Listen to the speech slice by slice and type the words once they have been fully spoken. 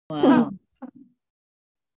Wow.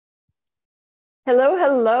 Hello,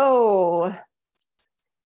 hello.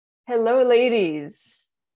 Hello,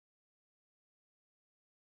 ladies.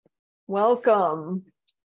 Welcome.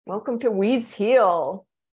 Welcome to Weeds Heal.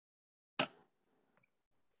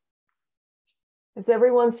 As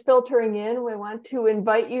everyone's filtering in, we want to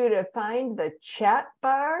invite you to find the chat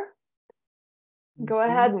bar. Go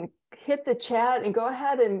ahead and hit the chat and go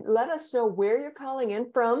ahead and let us know where you're calling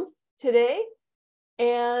in from today.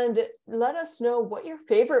 And let us know what your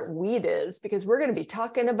favorite weed is, because we're going to be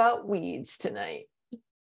talking about weeds tonight.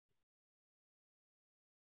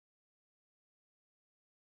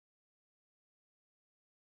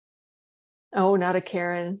 Oh, not a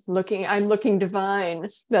Karen. I'm looking divine.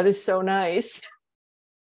 That is so nice.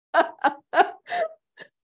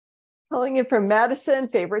 Calling in from Madison,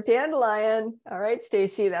 favorite dandelion. All right,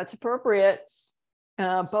 Stacy, that's appropriate.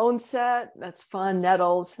 Bone set, that's fun.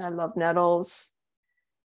 Nettles, I love nettles.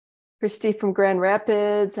 Christy from Grand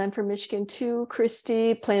Rapids. I'm from Michigan too.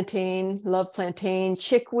 Christy, plantain, love plantain.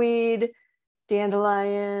 Chickweed,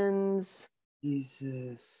 dandelions.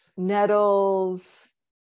 Jesus. Nettles.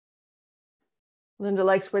 Linda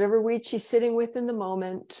likes whatever weed she's sitting with in the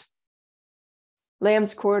moment.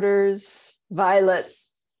 Lamb's quarters, violets.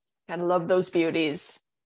 Gotta love those beauties.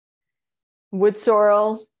 Wood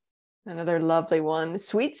sorrel, another lovely one.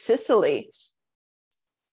 Sweet Sicily.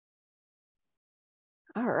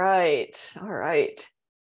 All right, all right.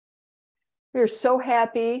 We're so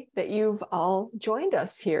happy that you've all joined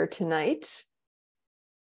us here tonight.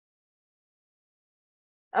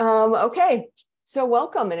 Okay, so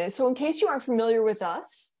welcome. And so in case you aren't familiar with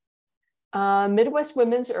us, Midwest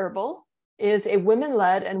Women's Herbal is a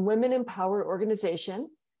women-led and women-empowered organization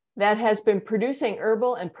that has been producing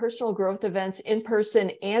herbal and personal growth events in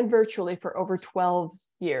person and virtually for over 12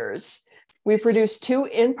 years. We produce 2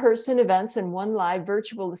 in-person events and 1 live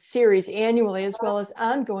virtual series annually, as well as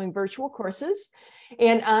ongoing virtual courses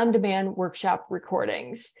and on-demand workshop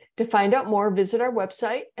recordings. To find out more, visit our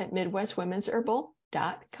website at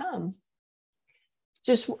midwestwomensherbal.com.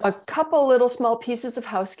 Just a couple little small pieces of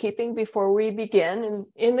housekeeping before we begin. And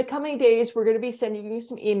in the coming days, we're going to be sending you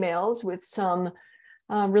some emails with some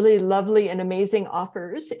really lovely and amazing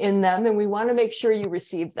offers in them, and we want to make sure you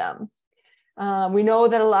receive them. We know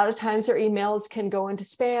that a lot of times our emails can go into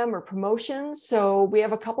spam or promotions, so we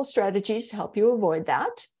have a couple strategies to help you avoid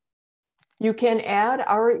that. You can add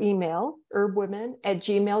our email,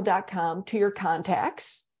 herbwomen@gmail.com, to your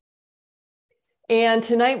contacts. And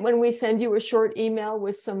tonight, when we send you a short email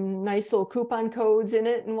with some nice little coupon codes in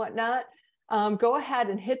it and whatnot, go ahead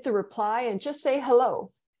and hit the reply and just say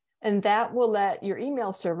hello. And that will let your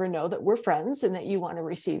email server know that we're friends and that you want to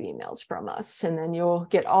receive emails from us. And then you'll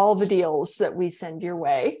get all the deals that we send your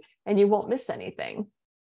way and you won't miss anything.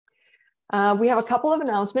 We have a couple of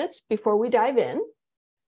announcements before we dive in.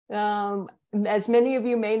 As many of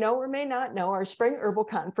you may know or may not know, our Spring Herbal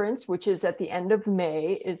Conference, which is at the end of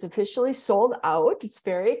May, is officially sold out. It's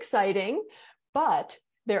very exciting, but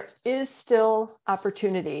there is still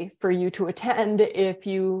opportunity for you to attend if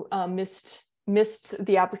you missed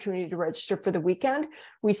the opportunity to register for the weekend.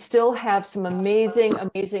 We still have some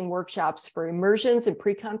amazing workshops for immersions and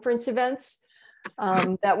pre-conference events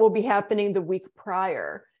that will be happening the week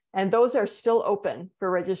prior. And those are still open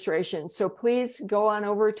for registration. So please go on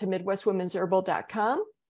over to midwestwomensherbal.com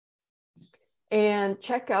and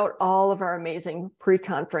check out all of our amazing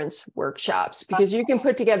pre-conference workshops, because you can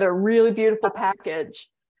put together a really beautiful package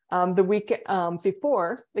the week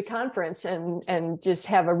before the conference and just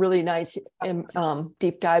have a really nice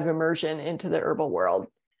deep dive immersion into the herbal world.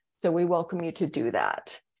 So we welcome you to do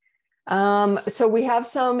that. So we have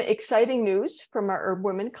some exciting news from our Herb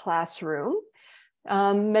Women classroom.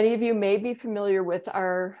 Many of you may be familiar with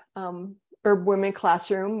our Herb Women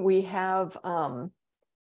classroom. We have an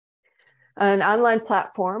online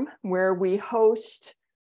platform where we host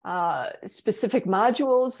specific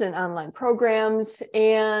modules and online programs,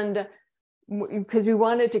 and because we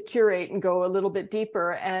wanted to curate and go a little bit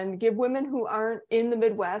deeper and give women who aren't in the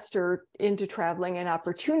Midwest or into traveling an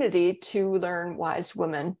opportunity to learn wise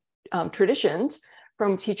women traditions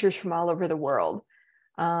from teachers from all over the world.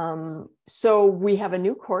 So we have a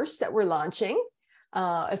new course that we're launching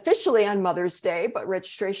officially on Mother's Day, but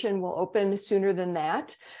registration will open sooner than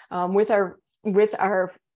that with our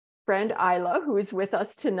friend Isla, who is with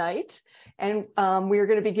us tonight. And we are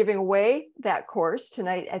going to be giving away that course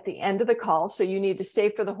tonight at the end of the call. So you need to stay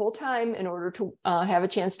for the whole time in order to have a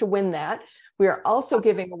chance to win that. We are also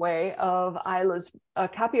giving away a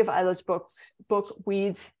copy of Isla's book,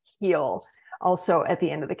 Weeds Heal, also at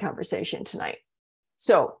the end of the conversation tonight.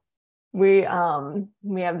 So we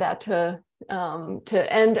have that to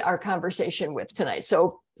to end our conversation with tonight.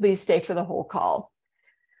 So please stay for the whole call.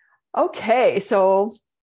 Okay, so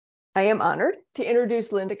I am honored to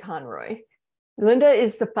introduce Linda Conroy. Linda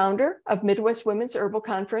is the founder of Midwest Women's Herbal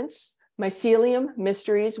Conference, Mycelium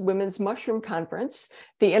Mysteries Women's Mushroom Conference,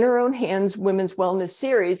 the In Her Own Hands Women's Wellness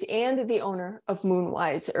Series, and the owner of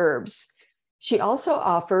Moonwise Herbs. She also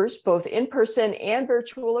offers both in-person and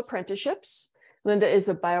virtual apprenticeships. Linda is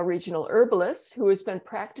a bioregional herbalist who has been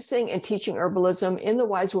practicing and teaching herbalism in the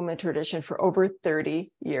wise woman tradition for over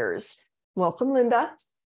 30 years. Welcome, Linda.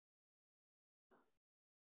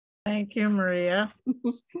 Thank you, Maria.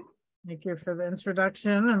 Thank you for the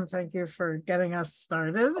introduction, and thank you for getting us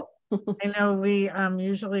started. I know we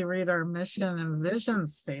usually read our mission and vision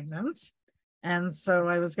statement, and so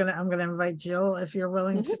I'm gonna invite Jill if you're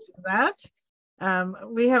willing to do that.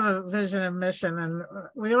 We have a vision and mission, and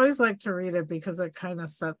we always like to read it because it kind of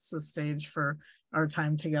sets the stage for our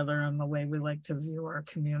time together and the way we like to view our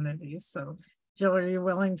community. So, Jill, are you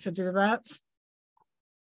willing to do that?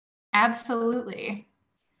 Absolutely.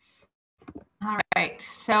 All right,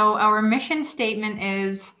 so our mission statement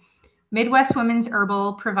is Midwest Women's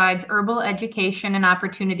Herbal provides herbal education and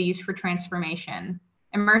opportunities for transformation.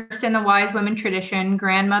 Immersed in the wise women tradition,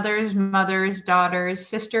 grandmothers, mothers, daughters,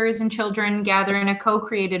 sisters, and children gather in a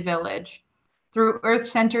co-created village. Through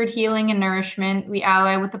earth-centered healing and nourishment, we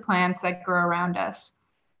ally with the plants that grow around us.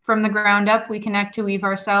 From the ground up, we connect to weave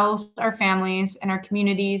ourselves, our families, and our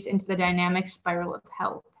communities into the dynamic spiral of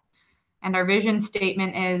health. And our vision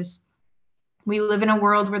statement is, we live in a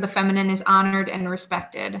world where the feminine is honored and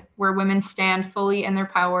respected, where women stand fully in their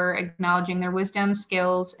power, acknowledging their wisdom,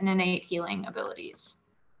 skills, and innate healing abilities.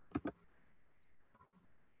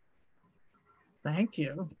 Thank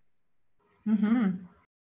you. Mm-hmm.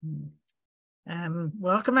 And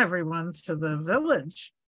welcome everyone to the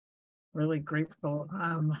village. Really grateful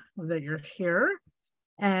that you're here.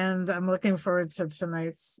 And I'm looking forward to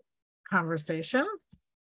tonight's conversation.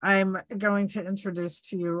 I'm going to introduce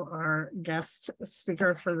to you our guest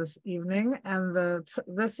speaker for this evening. And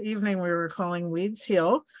this evening we were calling Weeds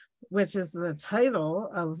Heal, which is the title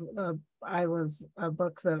of Isla's a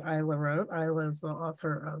book that Isla wrote. Isla is the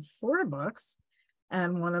author of 4 books.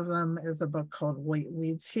 And one of them is a book called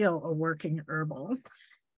Weeds Heal, a Working Herbal.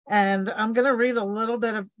 And I'm going to read a little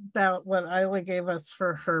bit about what Isla gave us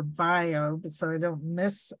for her bio, so I don't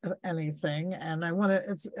miss anything. And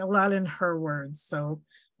it's a lot in her words, so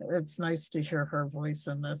it's nice to hear her voice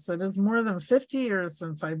in this. It is more than 50 years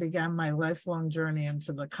since I began my lifelong journey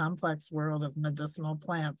into the complex world of medicinal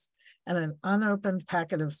plants, and an unopened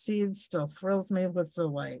packet of seeds still thrills me with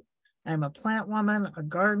delight. I'm a plant woman, a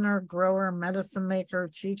gardener, grower, medicine maker,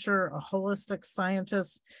 teacher, a holistic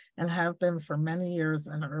scientist, and have been for many years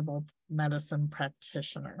an herbal medicine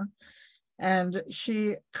practitioner. And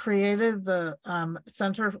she created the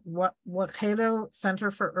Waikato Center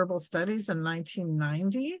for Herbal Studies in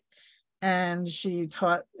 1990. And she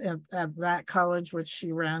taught at that college, which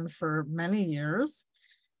she ran for many years.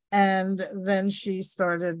 And then she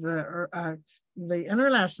started the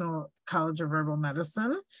International College of Herbal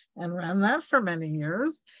Medicine and ran that for many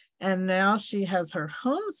years. And now she has her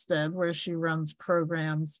homestead where she runs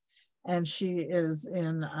programs, and she is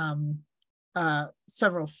in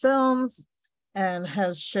several films and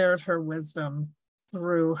has shared her wisdom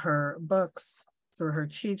through her books, through her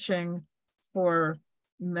teaching for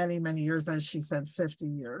many, many years, as she said, 50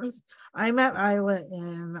 years. I met Isla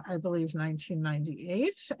in, I believe,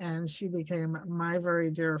 1998, and she became my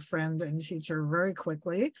very dear friend and teacher very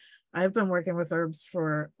quickly. I've been working with herbs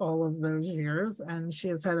for all of those years, and she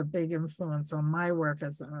has had a big influence on my work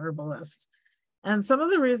as an herbalist. And some of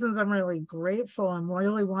the reasons I'm really grateful and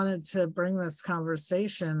really wanted to bring this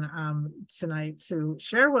conversation tonight to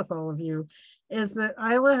share with all of you is that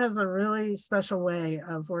Isla has a really special way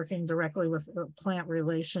of working directly with plant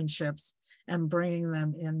relationships and bringing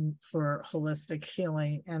them in for holistic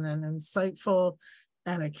healing in an insightful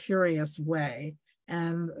and a curious way.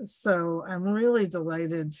 And so I'm really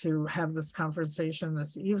delighted to have this conversation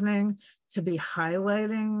this evening, to be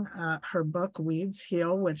highlighting her book, Weeds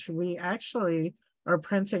Heal, which we actually are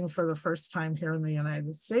printing for the first time here in the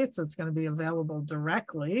United States. It's going to be available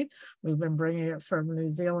directly. We've been bringing it from New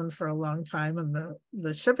Zealand for a long time, and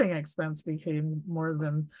the shipping expense became more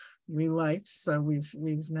than we liked. So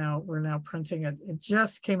we're now printing it. It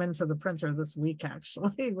just came into the printer this week,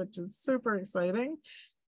 actually, which is super exciting.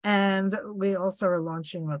 And we also are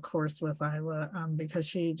launching a course with Isla because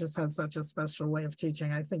she just has such a special way of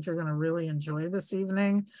teaching. I think you're going to really enjoy this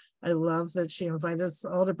evening. I love that she invited us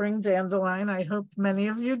all to bring Dandelion. I hope many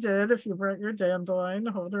of you did. If you brought your Dandelion,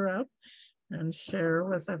 hold her up and share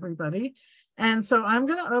with everybody. And so I'm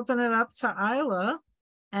going to open it up to Isla,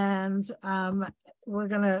 and we're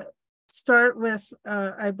going to start with,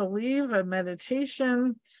 I believe, a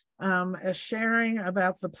meditation, a sharing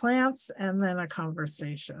about the plants, and then a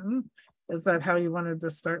conversation. Is that how you wanted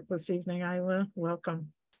to start this evening, Isla?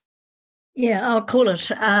 Welcome. Yeah, I'll call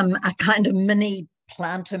it a kind of mini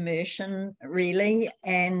plant immersion, really,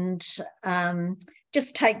 and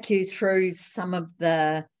just take you through some of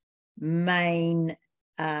the main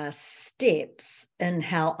steps in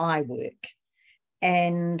how I work.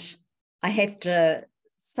 And I have to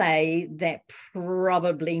say that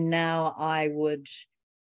probably now I would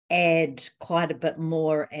add quite a bit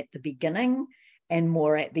more at the beginning and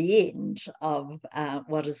more at the end of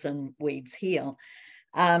what is in Weeds Heal.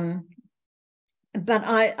 But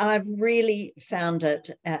I've really found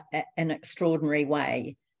it an extraordinary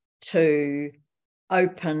way to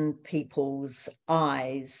open people's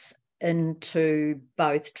eyes into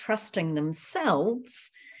both trusting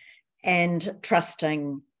themselves and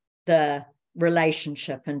trusting the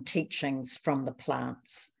relationship and teachings from the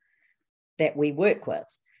plants that we work with.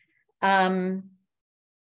 I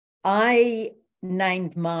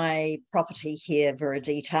named my property here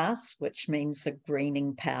Viriditas, which means the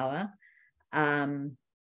greening power.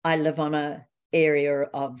 I live on an area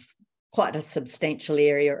of quite a substantial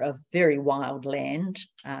area of very wild land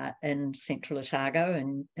in Central Otago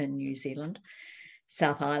in New Zealand,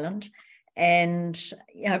 South Island. And,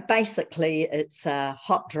 you know, basically it's a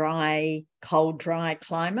hot, dry, cold, dry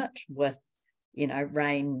climate with, you know,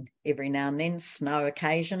 rain every now and then, snow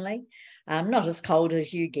occasionally. Not as cold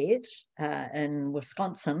as you get in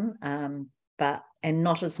Wisconsin, and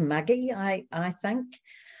not as muggy, I think.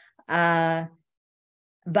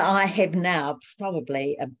 But I have now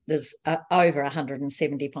probably, there's over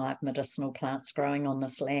 175 medicinal plants growing on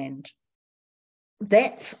this land.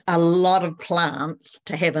 That's a lot of plants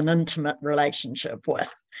to have an intimate relationship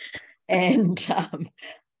with. And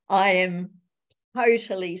I am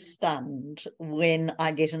totally stunned when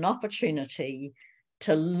I get an opportunity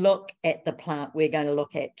to look at the plant we're going to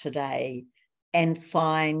look at today and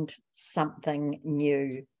find something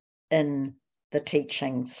new in the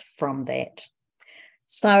teachings from that.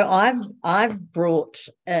 So I've brought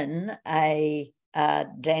in a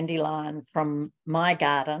dandelion from my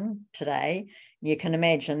garden today. You can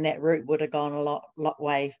imagine that root would have gone a lot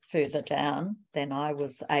way further down than I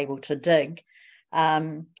was able to dig.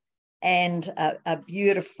 And a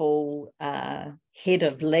beautiful head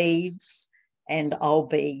of leaves, and I'll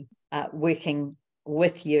be working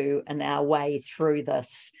with you in our way through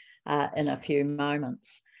this in a few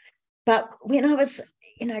moments. But when I was,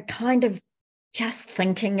 you know, kind of just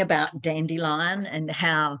thinking about dandelion and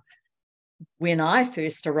how when I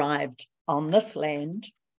first arrived on this land,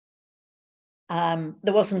 there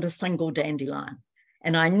wasn't a single dandelion,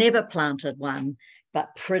 and I never planted one,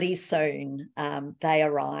 but pretty soon they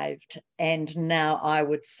arrived, and now I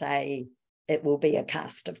would say it will be a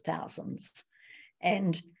cast of thousands.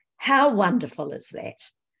 And how wonderful is that?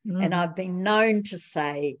 Mm. And I've been known to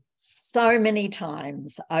say so many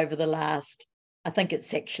times over the last, I think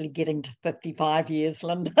it's actually getting to 55 years,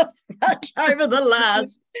 Linda, but over the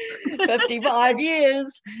last 55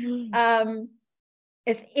 years,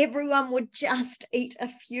 if everyone would just eat a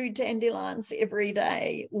few dandelions every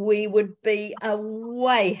day, we would be a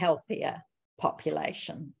way healthier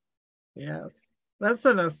population. Yes, that's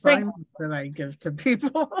an assignment that I give to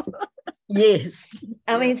people. Yes.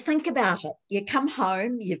 I mean, think about it. You come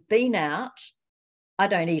home, you've been out. I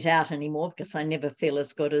don't eat out anymore because I never feel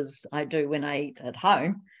as good as I do when I eat at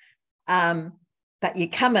home. But you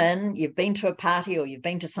come in, you've been to a party or you've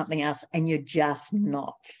been to something else, and you're just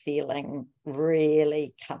not feeling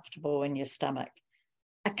really comfortable in your stomach.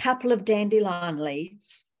 A couple of dandelion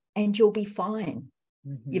leaves and you'll be fine.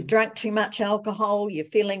 Mm-hmm. You've drunk too much alcohol, you're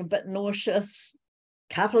feeling a bit nauseous,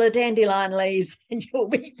 couple of dandelion leaves and you'll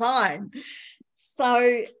be fine.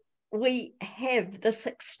 So we have this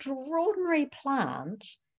extraordinary plant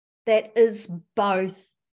that is both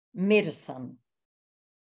medicine.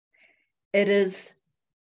 It is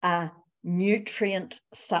a nutrient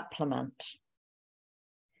supplement.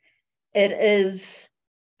 It is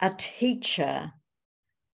a teacher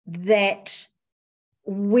that,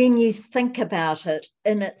 when you think about it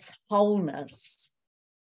in its wholeness,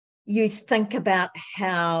 you think about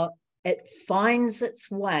how it finds its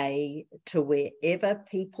way to wherever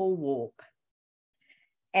people walk.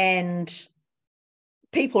 And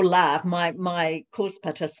people laugh, my course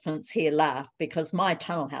participants here laugh because my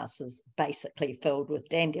tunnel house is basically filled with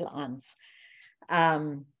dandelions.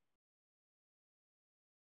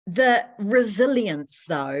 The resilience,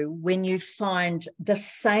 though, when you find the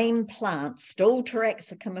same plant, still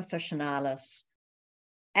Taraxacum officinalis,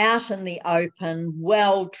 out in the open,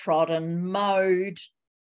 well-trodden, mowed,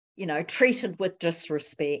 treated with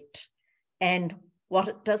disrespect. And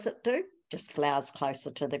what does it do? Just flowers closer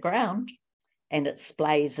to the ground, and it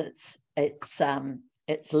splays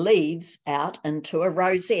its leaves out into a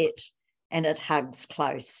rosette, and it hugs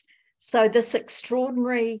close. So this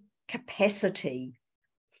extraordinary capacity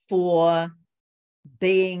for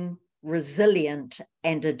being resilient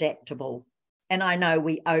and adaptable. And I know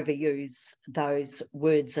we overuse those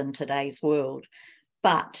words in today's world,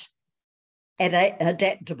 but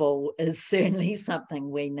adaptable is certainly something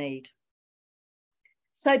we need.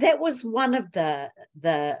 So that was one of the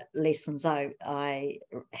lessons I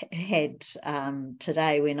had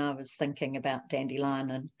today when I was thinking about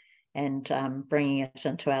Dandelion and bringing it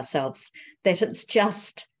into ourselves, that it's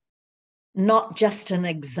just not just an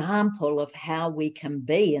example of how we can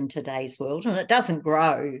be in today's world, and it doesn't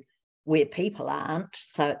grow where people aren't,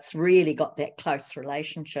 so it's really got that close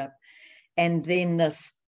relationship. And then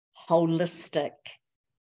this holistic,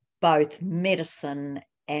 both medicine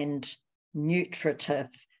and nutritive,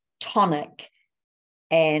 tonic,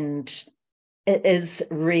 and it is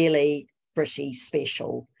really pretty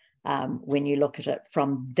special when you look at it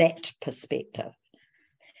from that perspective.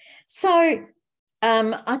 So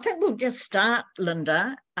I think we'll just start,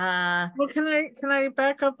 Linda. Well, can I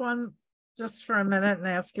back up one just for a minute and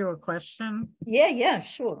ask you a question? Yeah,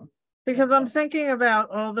 sure. Because I'm thinking about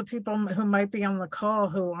all the people who might be on the call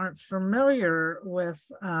who aren't familiar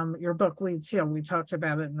with your book, Weeds Heal. We talked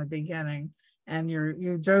about it in the beginning, and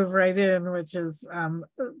you dove right in, which is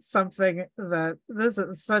something that this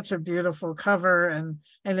is such a beautiful cover. And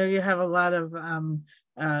I know you have a lot of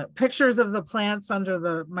pictures of the plants under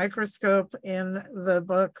the microscope in the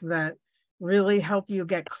book that really help you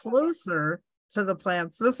get closer to the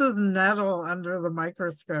plants. This is nettle under the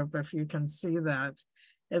microscope, if you can see that.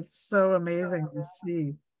 It's so amazing to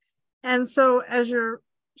see. And so as you're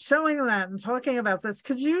showing that and talking about this,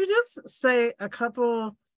 could you just say a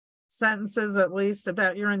couple sentences at least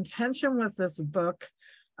about your intention with this book?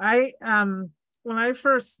 When I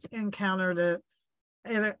first encountered it,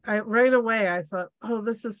 right away I thought, oh,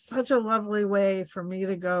 this is such a lovely way for me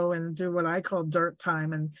to go and do what I call dirt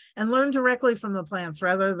time and learn directly from the plants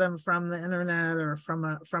rather than from the internet or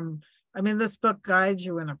I mean, this book guides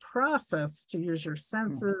you in a process to use your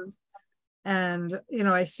senses. And,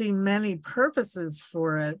 I see many purposes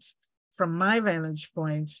for it from my vantage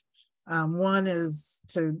point. One is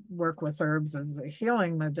to work with herbs as a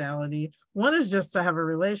healing modality. One is just to have a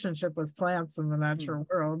relationship with plants in the natural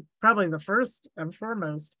world, probably the first and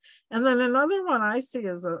foremost. And then another one I see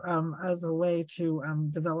as a way to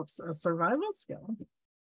develop a survival skill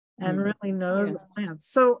and really know the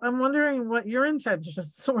plants. So I'm wondering what your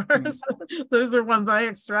intentions were. Those are ones I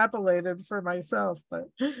extrapolated for myself. But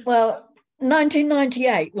well,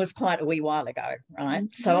 1998 was quite a wee while ago,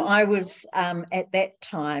 right? So I was, at that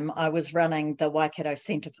time, I was running the Waikato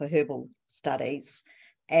Centre for Herbal Studies,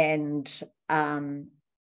 and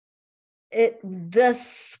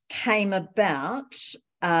this came about,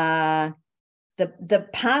 the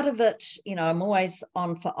part of it, I'm always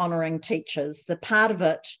on for honouring teachers, the part of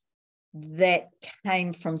it that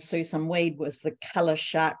came from Susan Weed was the colour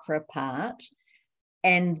chakra part.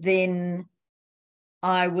 And then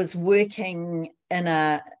I was working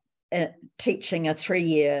in teaching a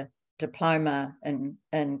 3-year diploma in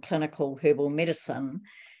clinical herbal medicine.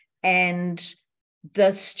 And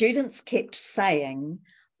the students kept saying,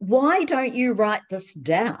 why don't you write this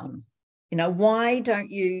down? Why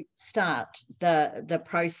don't you start the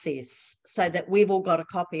process so that we've all got a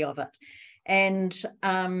copy of it? And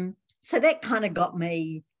so that kind of got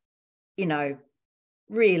me,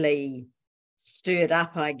 really stirred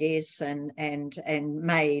up, I guess, and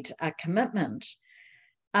made a commitment.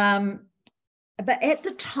 But at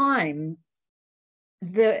the time,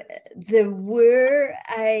 there were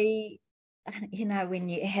when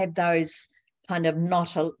you had those kind of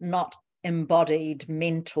not embodied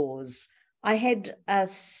mentors, I had a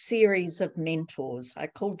series of mentors. I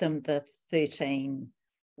called them the 13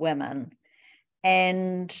 women,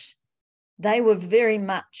 and they were very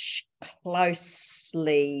much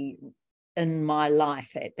closely in my life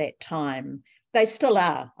at that time. They still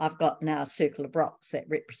are. I've got now a circle of rocks that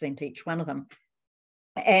represent each one of them.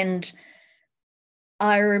 And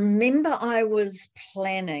I remember I was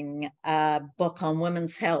planning a book on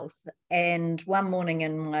women's health, and one morning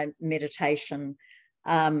in my meditation,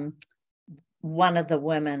 one of the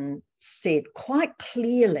women said quite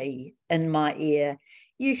clearly in my ear,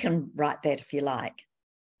 you can write that if you like.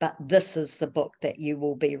 but this is the book that you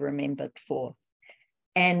will be remembered for.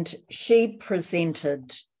 And she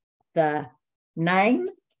presented the name,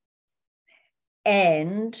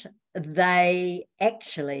 and they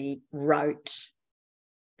actually wrote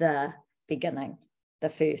the beginning, the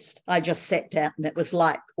first. I just sat down, and it was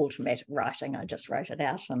like automatic writing. I just wrote it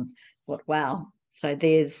out and thought, wow. So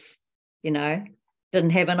there's, didn't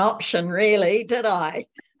have an option really, did I?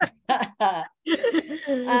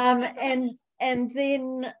 And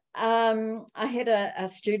then I had a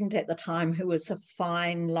student at the time who was a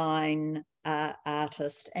fine line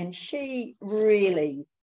artist, and she really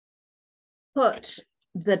put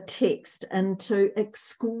the text into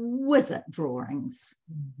exquisite drawings.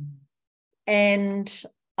 Mm-hmm. And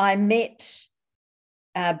I met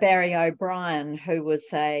Barry O'Brien, who was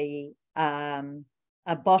a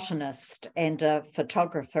botanist and a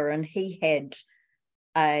photographer, and he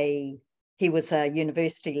was a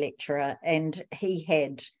university lecturer, and he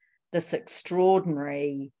had this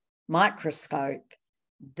extraordinary microscope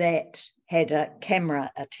that had a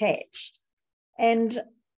camera attached. And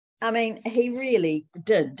I mean, he really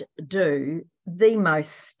did do the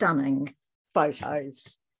most stunning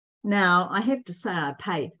photos. Now, I have to say I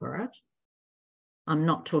paid for it. I'm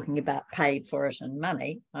not talking about paid for it in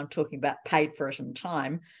money. I'm talking about paid for it in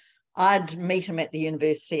time. I'd meet him at the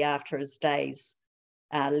university after his days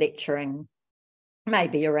lecturing,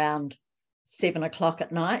 maybe around 7 o'clock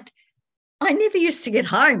at night. I never used to get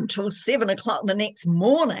home till 7 o'clock the next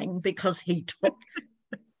morning because he took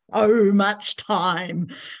so much time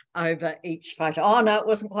over each photo. Oh, no, it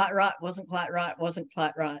wasn't quite right, wasn't quite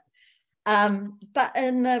right. But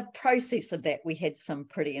in the process of that, we had some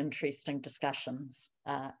pretty interesting discussions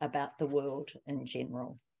about the world in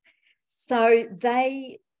general. So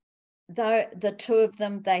the two of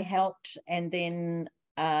them, they helped, and then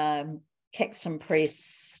Caxton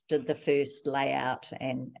Press did the first layout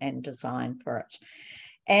and design for it.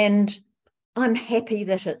 And I'm happy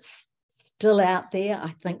that it's still out there.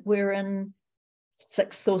 I think we're in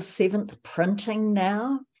 6th or 7th printing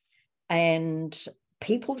now, and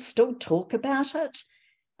people still talk about it.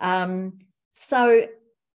 So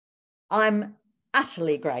I'm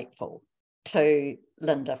utterly grateful to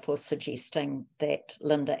Linda for suggesting that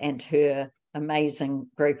Linda and her amazing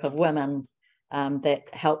group of women that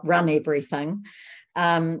help run everything,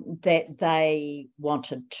 that they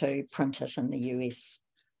wanted to print it in the US,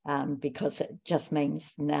 because it just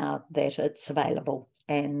means now that it's available,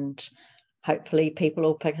 and hopefully people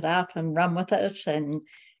will pick it up and run with it and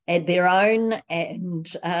add their own and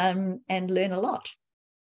learn a lot.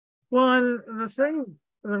 Well, and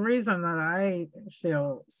the reason that I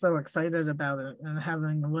feel so excited about it, and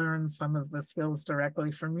having learned some of the skills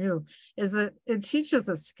directly from you, is that it teaches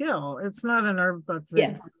a skill. It's not an herb book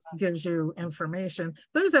that gives you information.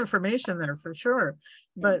 There's information there for sure,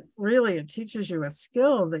 but really it teaches you a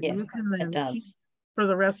skill that you can then keep for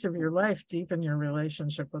the rest of your life, deepen your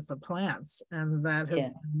relationship with the plants. And that has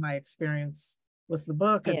been my experience with the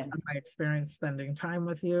book. It's been my experience spending time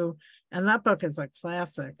with you. And that book is a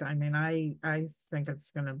classic. I mean, I think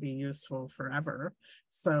it's going to be useful forever.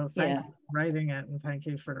 So thank you for writing it, and thank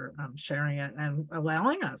you for sharing it and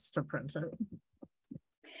allowing us to print it.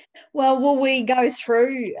 Well, will we go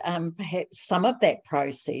through perhaps some of that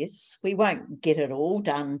process? We won't get it all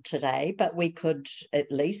done today, but we could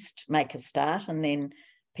at least make a start, and then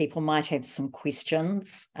people might have some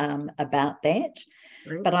questions about that.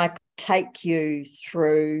 Great. But I could take you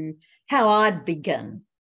through how I'd begin.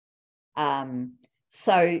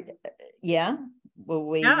 So, will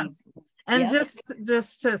we? Yes. And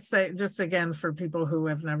just to say, just again, for people who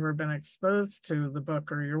have never been exposed to the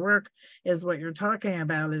book or your work, is what you're talking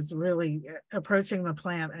about is really approaching the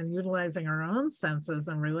plant and utilizing our own senses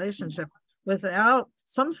and relationship without,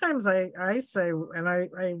 sometimes I say, and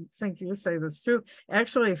I think you say this too,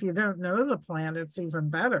 actually, if you don't know the plant, it's even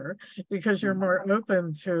better because you're more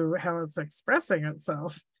open to how it's expressing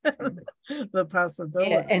itself. The possibility.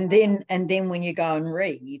 Yeah, and then when you go and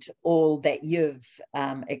read all that you've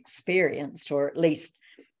experienced, or at least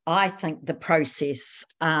I think the process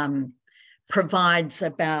provides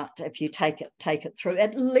about, if you take it through,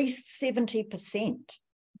 at least 70%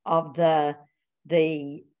 of the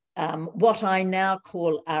what I now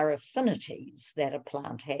call our affinities that a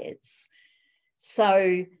plant has.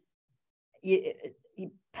 So you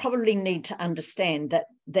probably need to understand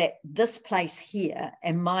that this place here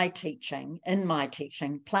in my teaching,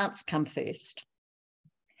 plants come first.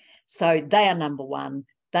 So they are number one.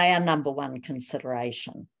 They are number one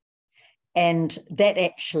consideration. And that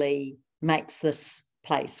actually makes this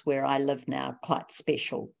place where I live now quite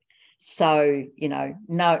special. So, you know,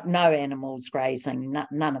 no animals grazing,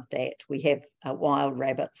 none of that. We have wild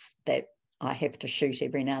rabbits that I have to shoot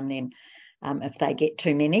every now and then if they get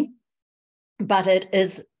too many. But it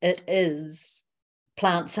is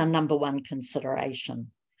plants are number one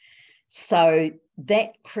consideration. So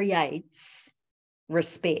that creates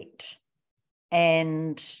respect.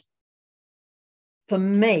 And for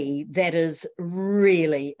me, that is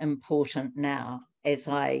really important now as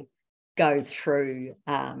I go through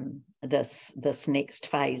this next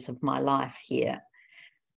phase of my life here.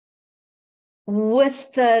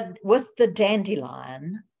 With the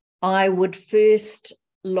dandelion, I would first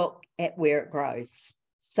look at where it grows.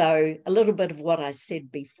 So a little bit of what I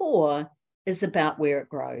said before is about where it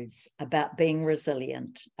grows, about being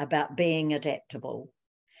resilient, about being adaptable.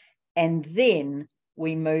 And then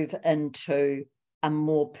we move into a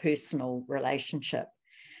more personal relationship.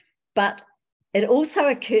 But it also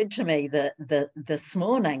occurred to me that this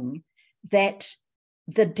morning that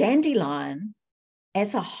the dandelion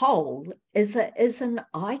as a whole is an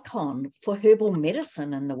icon for herbal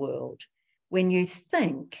medicine in the world. When you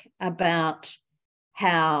think about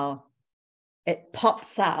how it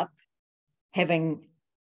pops up, having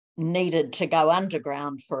needed to go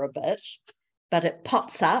underground for a bit, but it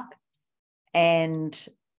pops up, and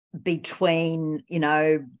between, you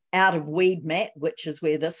know, out of weed mat, which is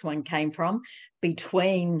where this one came from,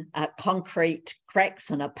 between concrete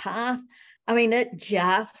cracks in a path, I mean, it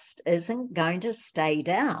just isn't going to stay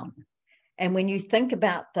down. And when you think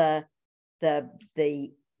about the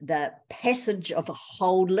passage of a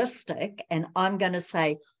holistic, and I'm going to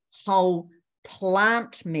say whole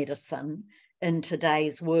plant medicine in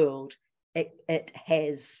today's world, it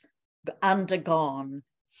has undergone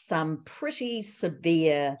some pretty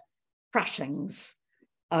severe crushings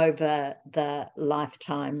over the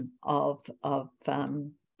lifetime of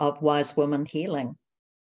wise woman healing.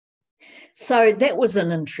 So that was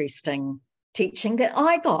an interesting teaching that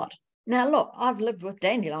I got. Now, look, I've lived with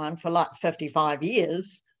dandelion for like 55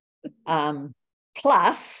 years,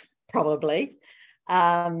 plus probably,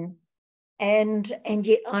 and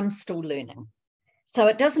yet I'm still learning. So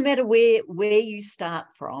it doesn't matter where you start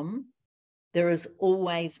from, there is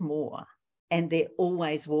always more, and there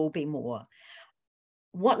always will be more.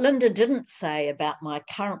 What Linda didn't say about my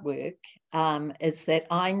current work is that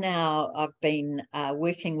I've been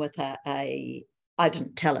working with I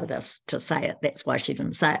didn't tell her this to say it, that's why she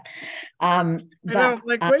didn't say it.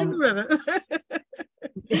 Wait a minute.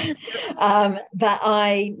 But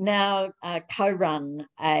I now co-run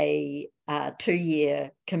a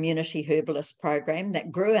 2-year community herbalist program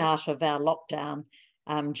that grew out of our lockdown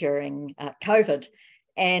during COVID.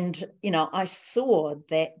 And, you know, I saw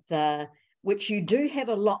that which you do have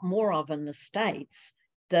a lot more of in the States,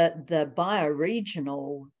 the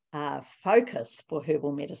bioregional focus for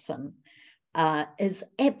herbal medicine is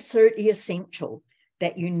absolutely essential,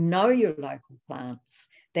 that you know your local plants,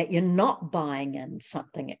 that you're not buying in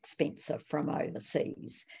something expensive from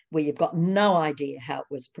overseas, where you've got no idea how it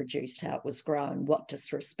was produced, how it was grown, what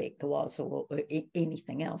disrespect there was, or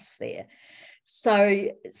anything else there. So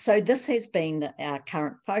this has been our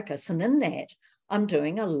current focus. And in that, I'm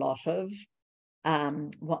doing a lot of,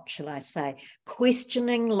 what shall I say,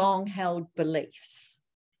 questioning long-held beliefs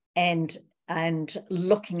and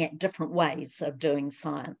looking at different ways of doing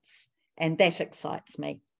science. And that excites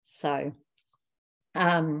me. So,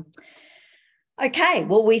 okay,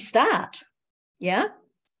 well, we start. Yeah?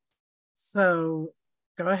 So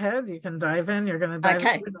go ahead, you can dive in. You're going to dive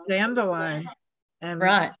into dandelion. And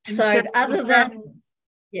right. So other than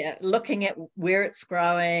looking at where it's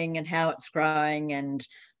growing and how it's growing and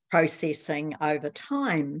processing over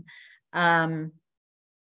time,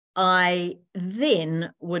 I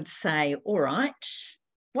then would say, all right,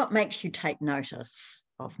 what makes you take notice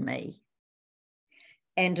of me?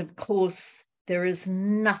 And of course, there is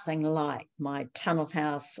nothing like my tunnel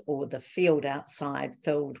house or the field outside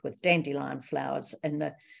filled with dandelion flowers in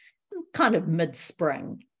the kind of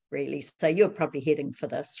mid-spring, really. So you're probably heading for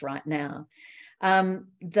this right now.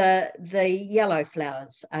 The yellow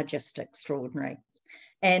flowers are just extraordinary.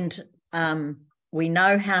 And we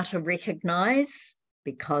know how to recognize,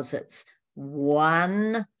 because it's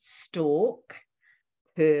one stalk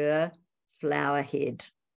per flower head.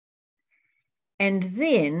 And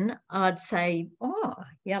then I'd say, oh,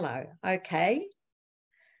 yellow, okay.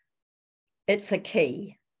 It's a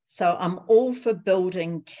key. So I'm all for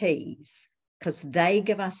building keys because they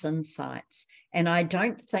give us insights. And I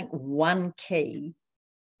don't think one key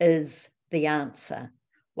is the answer.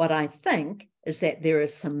 What I think is that there are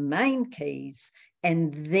some main keys,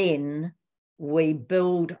 and then we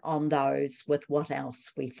build on those with what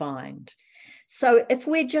else we find. So if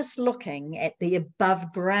we're just looking at the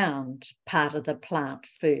above ground part of the plant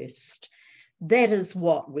first, that is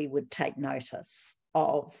what we would take notice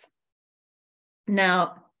of.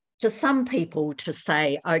 Now, to some people to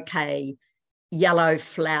say, okay, yellow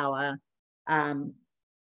flower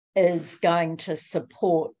is going to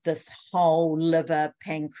support this whole liver,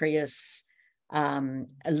 pancreas,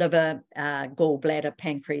 gallbladder,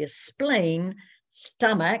 pancreas, spleen,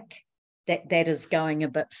 stomach, that is going a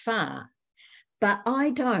bit far. But I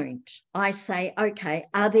don't. I say, okay,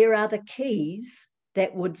 are there other keys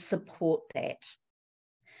that would support that?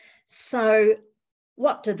 So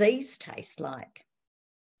what do these taste like?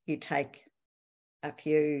 You take a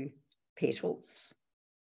few petals,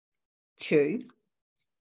 chew,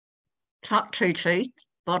 top 2 teeth,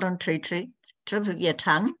 bottom 2 teeth, tip of your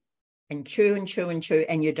tongue, and chew and chew and chew,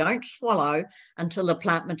 and you don't swallow until the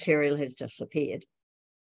plant material has disappeared.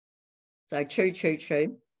 So chew, chew,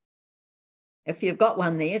 chew. If you've got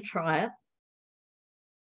one there, try it.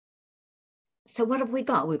 So what have we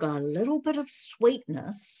got? We've got a little bit of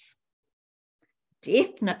sweetness,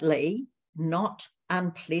 definitely not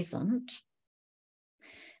unpleasant.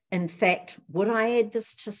 In fact, would I add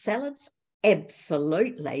this to salads?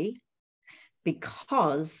 Absolutely,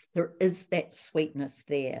 because there is that sweetness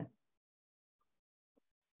there.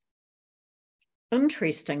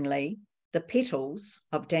 Interestingly, the petals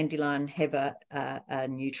of dandelion have a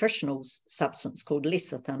nutritional substance called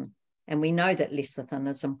lecithin, and we know that lecithin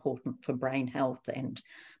is important for brain health and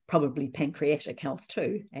probably pancreatic health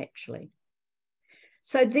too, actually.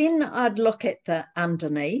 So then I'd look at the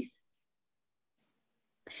underneath,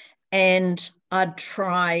 and I'd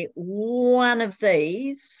try one of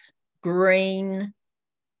these green,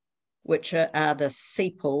 which are the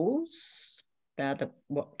sepals, they're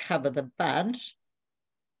what cover the bud.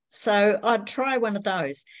 So I'd try one of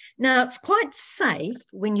those. Now, it's quite safe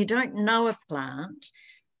when you don't know a plant,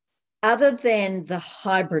 other than the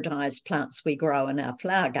hybridized plants we grow in our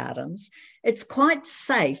flower gardens, it's quite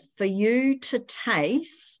safe for you to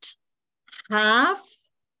taste half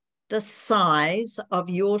the size of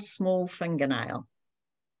your small fingernail.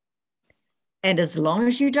 And as long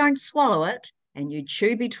as you don't swallow it and you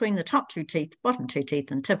chew between the top 2 teeth, bottom 2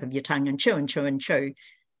 teeth, and tip of your tongue and chew and chew and chew,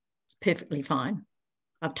 it's perfectly fine.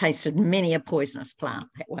 I've tasted many a poisonous plant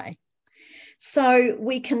that way. So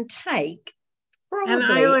we can take probably... And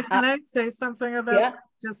Isla, can I say something about that?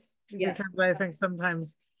 Just Yeah. because I think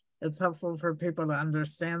sometimes it's helpful for people to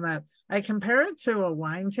understand that. I compare it to a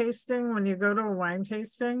wine tasting. When you go to a wine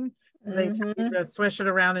tasting, they tell you to swish it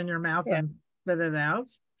around in your mouth and spit it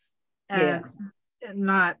out and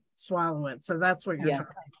not swallow it. So that's what you're talking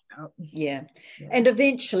about. Yeah. And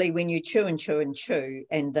eventually when you chew and chew and chew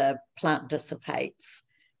and the plant dissipates,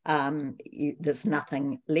 there's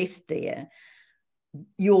nothing left there.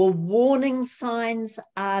 Your warning signs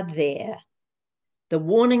are there. The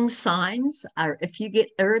warning signs are if you get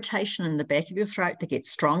irritation in the back of your throat that gets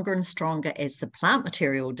stronger and stronger as the plant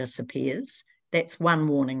material disappears. That's one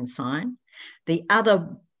warning sign. The other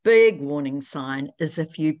big warning sign is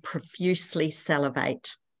if you profusely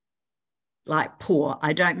salivate, like pour.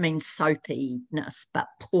 I don't mean soapiness, but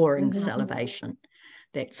pouring salivation.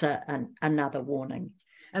 That's another warning.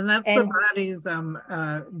 And that's the body's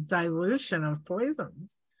dilution of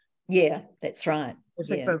poisons. Yeah, that's right. I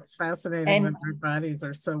think that's fascinating that our bodies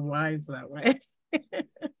are so wise that way.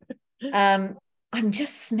 I'm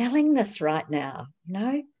just smelling this right now. You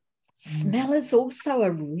know, smell is also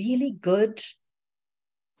a really good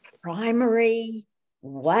primary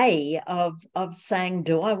way of saying,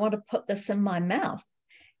 do I want to put this in my mouth?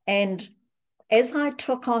 And as I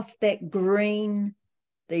took off that green,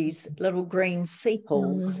 these little green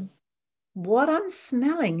sepals, what I'm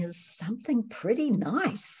smelling is something pretty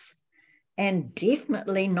nice and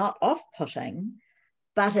definitely not off-putting,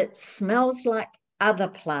 but it smells like other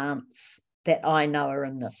plants that I know are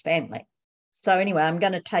in this family. So anyway, I'm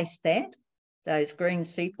going to taste that, those green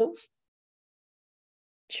sepals.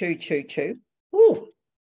 Chew, chew, chew. Ooh.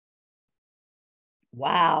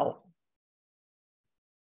 Wow.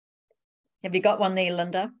 Have you got one there,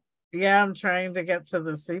 Linda? Yeah, I'm trying to get to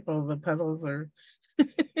the sepal. The petals are...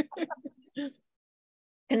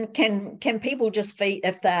 And can people just feed,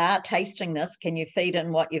 if they are tasting this, can you feed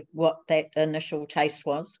in what that initial taste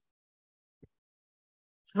was?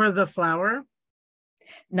 For the flower?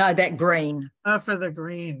 No, that green. Oh, for the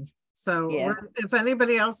green. So if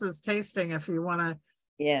anybody else is tasting, if you want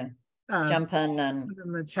to jump in and put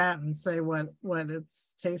in the chat and say what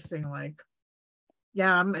it's tasting like.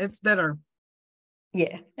 Yeah, it's bitter.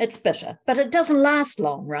 Yeah, it's bitter, but it doesn't last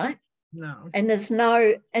long, right? No. And there's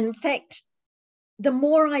no, in fact, the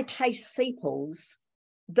more I taste sepals,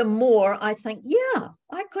 the more I think, yeah,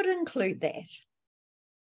 I could include that.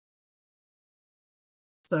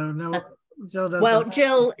 So no, Jill doesn't. Well,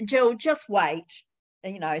 Jill, just wait.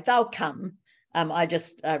 You know, they'll come. I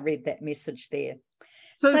just read that message there.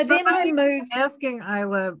 So then I moved. Asking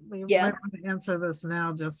Isla, you Yeah. might want to answer this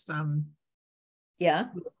now, just Yeah.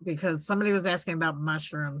 because somebody was asking about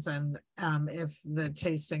mushrooms and if the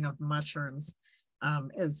tasting of mushrooms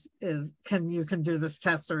is you can do this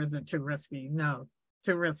test, or is it too risky? No,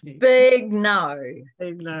 too risky. Big no.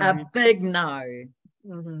 Big no. A big no.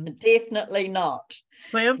 Mm-hmm. Definitely not.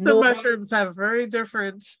 Plants and mushrooms have very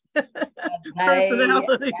different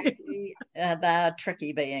personalities. They're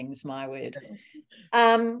tricky beings, my word.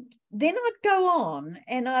 Then I'd go on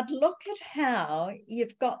and I'd look at how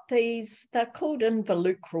you've got these, they're called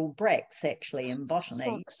involucral bracts actually in botany.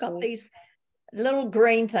 You've got these little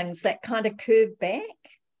green things that kind of curve back.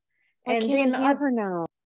 And then I hear her now.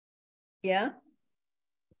 Yeah.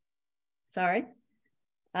 Sorry.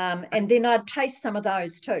 And then I'd taste some of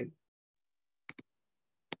those too.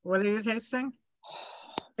 What are you tasting?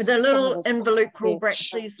 The little involucral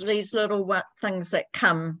bracts, these little things that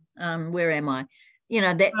come, where am I? You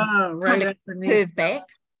know, that right kind of curve back.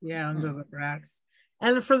 Yeah, under the bracts.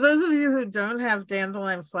 And for those of you who don't have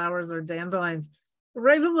dandelion flowers or dandelions,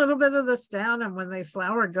 write a little bit of this down, and when they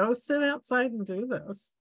flower, go sit outside and do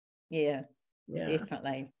this. Yeah,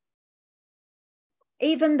 definitely.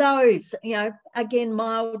 Even those, you know, again,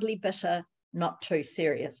 mildly bitter, not too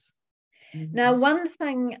serious. Mm-hmm. Now, one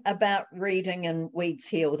thing about reading in Weeds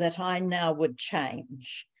Heal that I now would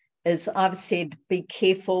change is I've said, be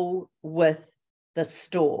careful with the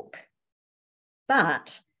stalk.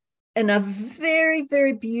 But in a very,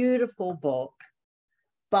 very beautiful book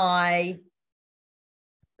by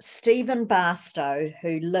Stephen Barstow,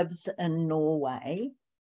 who lives in Norway,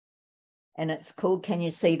 and it's called, can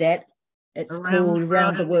you see that? It's called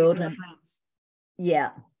Around the World. And,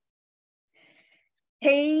 yeah.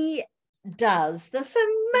 He does this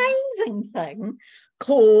amazing thing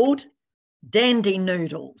called dandy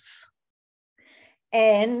noodles.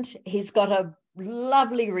 And he's got a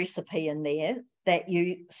lovely recipe in there that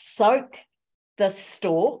you soak the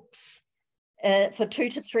stalks for 2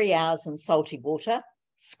 to 3 hours in salty water,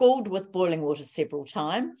 scald with boiling water several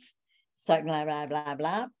times, soak blah, blah, blah,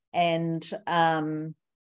 blah. And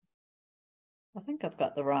I think I've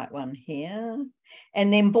got the right one here.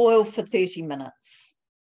 And then boil for 30 minutes.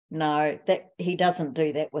 No, that he doesn't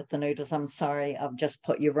do that with the noodles. I'm sorry, I've just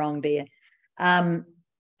put you wrong there.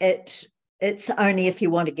 It's only if you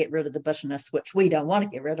want to get rid of the bitterness, which we don't want to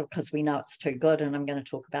get rid of because we know it's too good, and I'm going to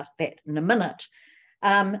talk about that in a minute.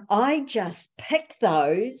 I just pick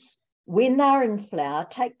those when they're in flower,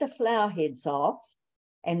 take the flower heads off,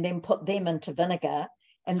 and then put them into vinegar,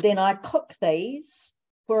 and then I cook these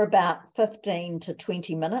for about 15 to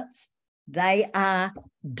 20 minutes. They are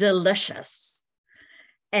delicious.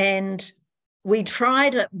 And we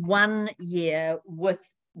tried it 1 year with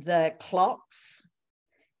the clocks,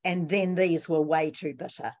 and then these were way too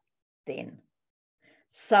bitter then.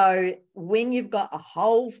 So when you've got a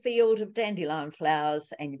whole field of dandelion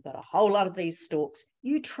flowers and you've got a whole lot of these stalks,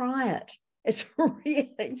 you try it. It's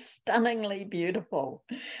really stunningly beautiful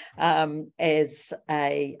as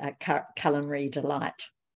a culinary delight.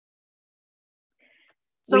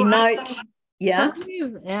 So we note... Yeah. Somebody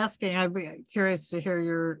is asking, I'd be curious to hear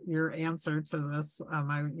your answer to this.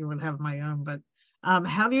 You would have my own, but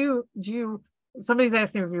how do you, somebody's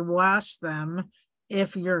asking if you wash them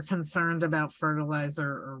if you're concerned about fertilizer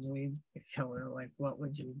or weed killer, like what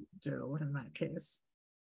would you do in that case?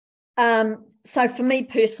 So for me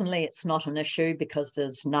personally, it's not an issue because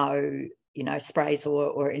there's no, sprays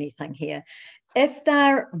or anything here. If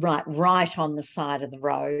they're right on the side of the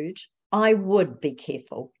road, I would be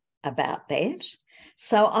careful about that.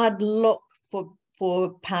 So I'd look for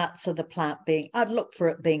parts of the plant I'd look for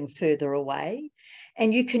it being further away.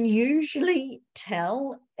 And you can usually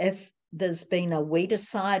tell if there's been a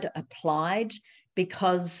weedicide applied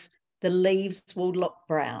because the leaves will look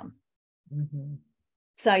brown. Mm-hmm.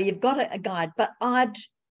 So you've got a guide, but I'd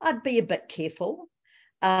be a bit careful.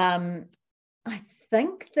 I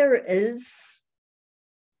think there is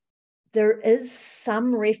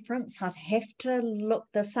some reference, I'd have to look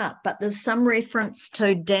this up, but there's some reference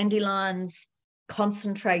to dandelions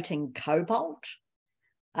concentrating cobalt.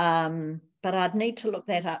 But I'd need to look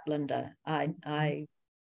that up, Linda. I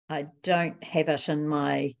don't have it in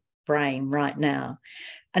my brain right now.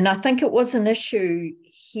 And I think it was an issue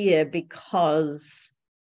here because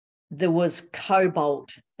there was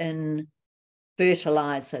cobalt in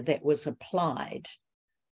fertilizer that was applied.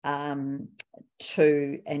 And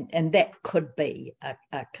that could be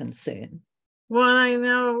a concern. Well, I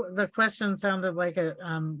know the question sounded like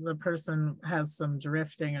the person has some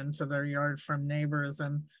drifting into their yard from neighbors.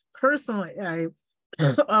 And personally, I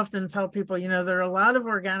often tell people, you know, there are a lot of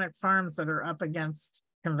organic farms that are up against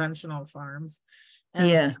conventional farms. And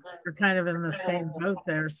Yeah. we're kind of in the same boat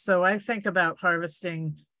there. So I think about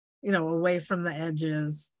harvesting, you know, away from the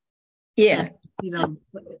edges. Yeah.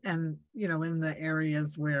 And, you know, in the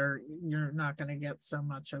areas where you're not going to get so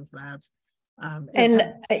much of that. And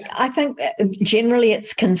I think generally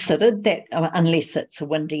it's considered that, unless it's a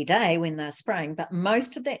windy day when they're spraying, but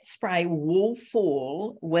most of that spray will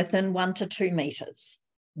fall within 1 to 2 meters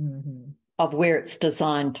of where it's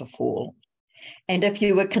designed to fall. And if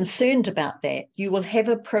you were concerned about that, you will have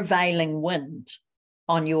a prevailing wind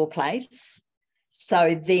on your place.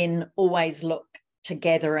 So then always look to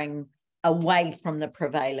gathering away from the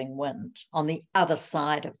prevailing wind on the other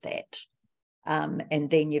side of that. And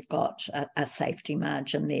then you've got a safety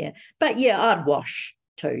margin there. But yeah, I'd wash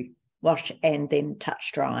too. Wash and then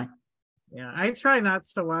touch dry. Yeah, I try not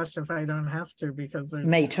to wash if I don't have to, because there's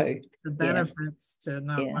Me too. the benefits to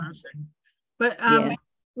not washing. But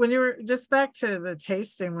when you were just back to the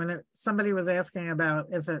tasting, when somebody was asking about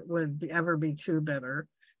if it would ever be too bitter,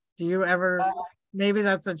 do you ever, maybe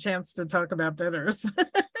that's a chance to talk about bitters.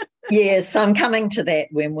 Yes, I'm coming to that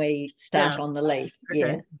when we start on the leaf.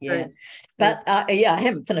 Okay, Yeah. great. But I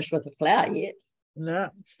haven't finished with the flower yet. No.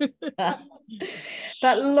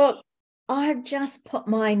 But look, I've just put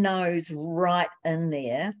my nose right in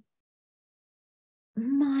there.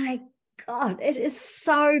 My God, it is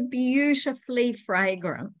so beautifully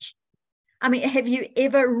fragrant. I mean, have you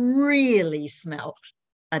ever really smelt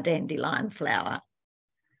a dandelion flower?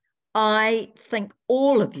 I think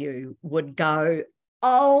all of you would go,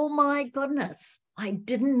 oh my goodness, I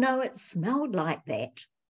didn't know it smelled like that.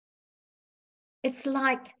 It's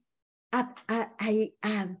like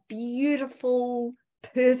a beautiful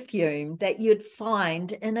perfume that you'd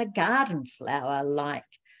find in a garden flower, like,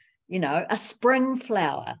 you know, a spring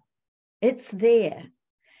flower. It's there.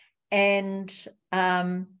 And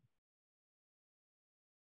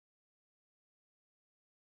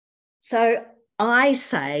so I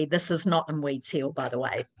say, this is not in Weeds Hill, by the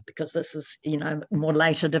way, because this is, you know, more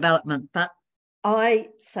later development, but I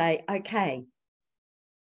say, okay,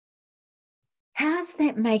 how's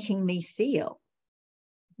that making me feel?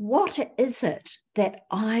 What is it that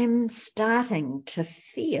I'm starting to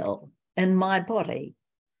feel in my body?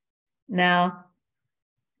 Now,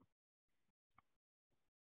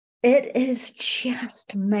 it is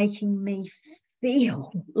just making me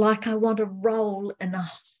feel like I want to roll in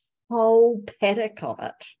a whole paddock of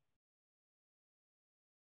it.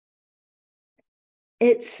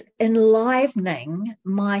 It's enlivening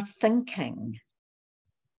my thinking.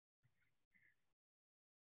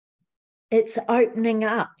 It's opening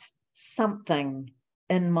up something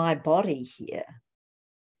in my body here.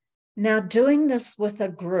 Now, doing this with a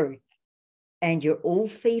group, and you're all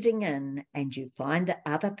feeding in, and you find that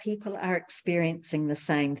other people are experiencing the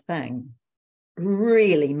same thing,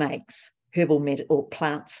 really makes herbal or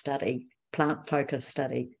plant focused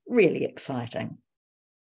study, really exciting.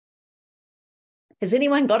 Has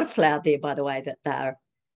anyone got a flower there, by the way, that they're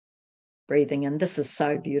breathing in? This is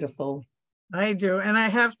so beautiful. I do. And I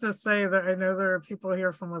have to say that I know there are people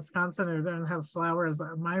here from Wisconsin who don't have flowers.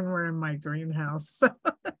 Mine were in my greenhouse.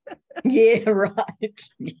 Yeah, right.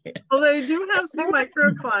 Yeah. Well, they do have some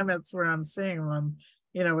microclimates where I'm seeing them,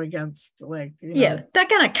 you know, against like, you know. They're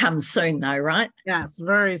going to come soon though, right? Yes,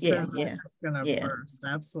 very soon. Yeah, It's going to burst.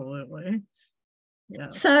 Absolutely. Yeah.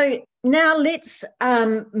 So now let's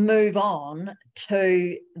move on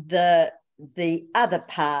to the other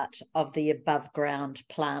part of the above ground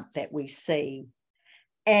plant that we see,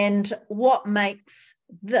 and what makes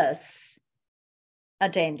this a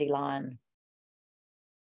dandelion.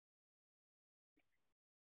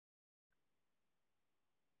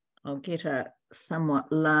 I'll get a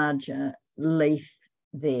somewhat larger leaf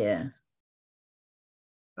there.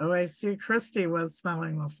 Oh, I see Christy was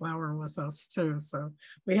smelling the flower with us too. So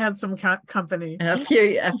we had some company. A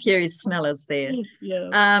few smellers there.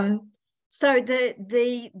 Yes. So the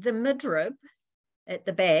midrib at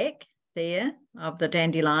the back there of the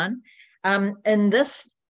dandelion, in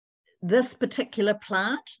this particular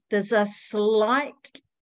plant, there's a slight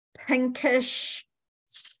pinkish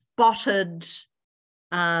spotted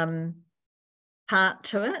part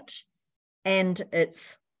to it, and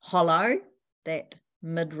it's hollow. That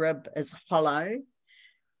midrib is hollow.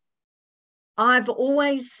 I've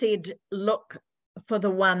always said, look for the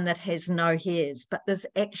one that has no hairs, but there's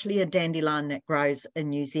actually a dandelion that grows in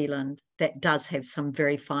New Zealand that does have some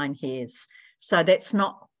very fine hairs. So that's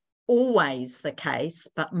not always the case,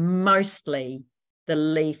 but mostly the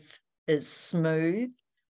leaf is smooth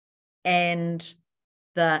and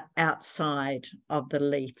the outside of the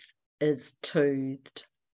leaf is toothed.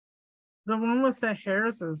 The one with the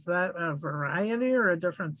hairs, is that a variety or a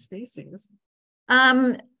different species?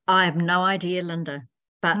 I have no idea, Linda,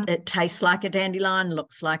 but it tastes like a dandelion,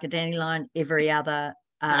 looks like a dandelion, every other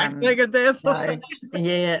Like a dandelion. so,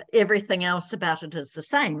 yeah, everything else about it is the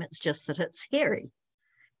same. It's just that it's hairy.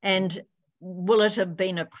 And will it have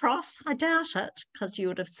been a cross? I doubt it, because you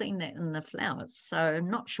would have seen that in the flowers. So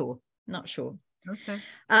not sure. Okay.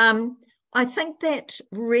 I think that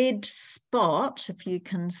red spot, if you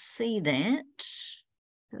can see that,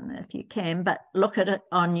 I don't know if you can, but look at it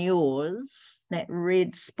on yours, that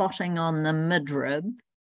red spotting on the midrib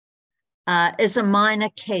is a minor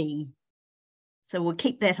key. So we'll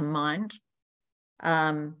keep that in mind.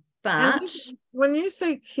 But when you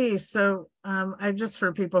say key, so I just,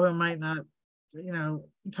 for people who might not,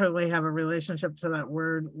 totally have a relationship to that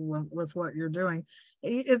word with what you're doing,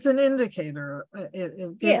 it's an indicator.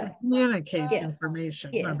 It communicates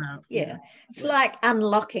information about. It's like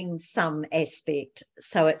unlocking some aspect,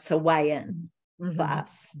 so it's a way in for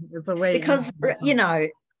us. It's a way because in.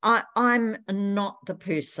 I'm not the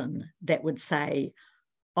person that would say,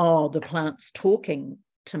 oh, the plant's talking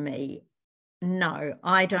to me. No,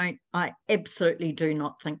 I don't. I absolutely do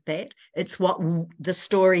not think that. It's what the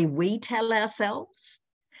story we tell ourselves.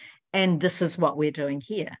 And this is what we're doing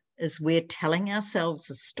here, is we're telling ourselves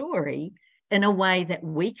a story in a way that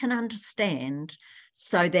we can understand,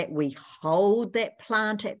 so that we hold that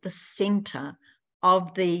plant at the center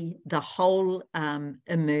of the whole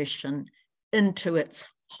immersion into its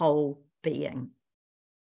whole being.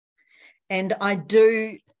 And I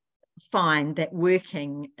do find that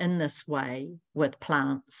working in this way with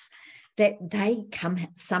plants, that they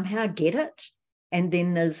somehow get it, and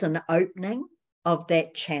then there's an opening of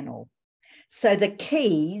that channel. So the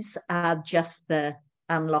keys are just the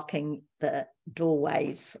unlocking the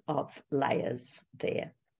doorways of layers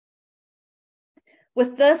there.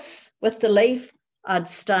 With the leaf, I'd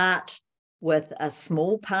start with a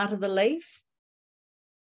small part of the leaf,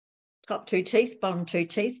 top 2 teeth, bottom 2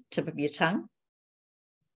 teeth, tip of your tongue.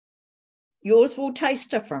 Yours will taste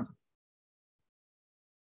different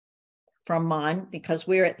from mine, because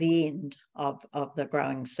we're at the end of the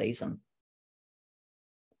growing season.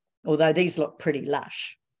 Although these look pretty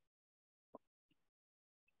lush.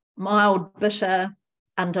 Mild, bitter,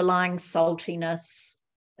 underlying saltiness,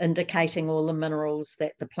 indicating all the minerals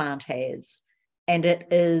that the plant has. And it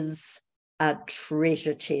is a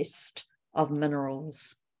treasure chest of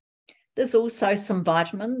minerals. There's also some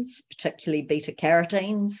vitamins, particularly beta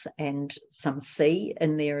carotenes, and some C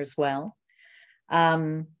in there as well.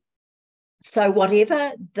 So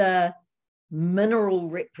whatever the mineral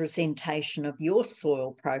representation of your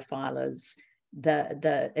soil profile is,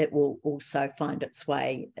 it will also find its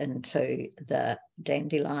way into the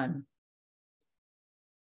dandelion.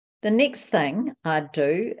 The next thing I'd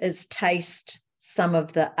do is taste some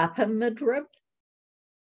of the upper midrib.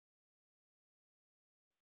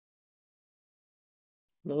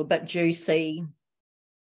 A little bit juicy,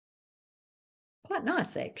 quite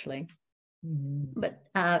nice actually. But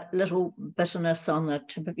little bitterness on the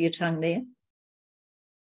tip of your tongue there.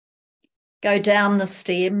 Go down the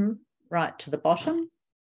stem right to the bottom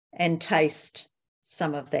and taste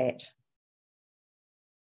some of that.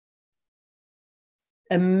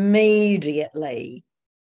 Immediately,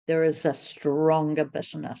 there is a stronger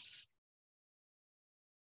bitterness.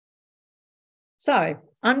 So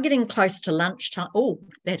I'm getting close to lunchtime. Oh,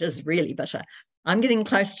 that is really bitter. I'm getting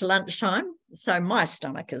close to lunchtime, so my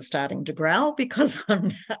stomach is starting to growl because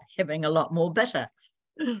I'm having a lot more bitter.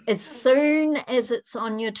 As soon as it's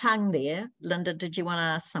on your tongue there, Linda, did you want to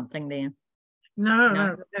ask something there?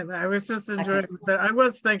 No, I was just enjoying that. I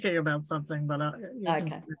was thinking about something, but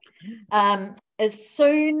okay. As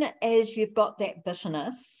soon as you've got that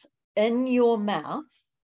bitterness in your mouth,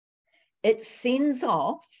 it sends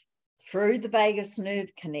off through the vagus nerve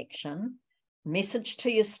connection message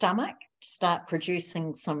to your stomach to start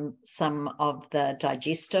producing some of the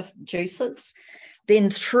digestive juices, then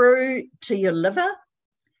through to your liver,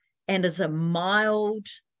 and as a mild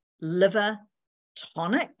liver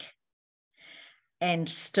tonic and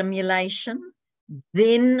stimulation,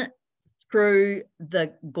 then through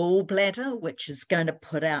the gallbladder, which is going to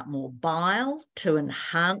put out more bile to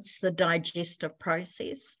enhance the digestive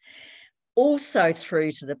process, also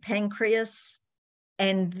through to the pancreas,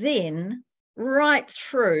 and then right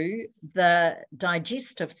through the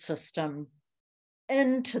digestive system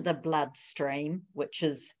into the bloodstream, which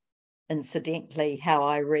is incidentally how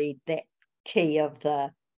I read that key of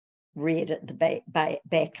the red at the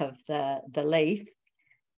back of the leaf,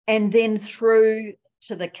 and then through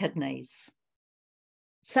to the kidneys.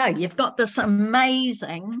 So you've got this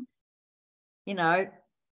amazing,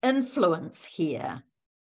 influence here.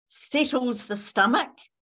 Settles the stomach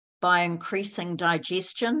by increasing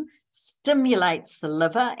digestion, stimulates the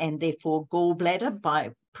liver and therefore gallbladder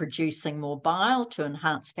by producing more bile to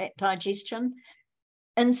enhance fat digestion.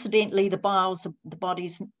 Incidentally, the bile's the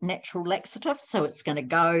body's natural laxative, so it's going to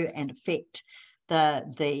go and affect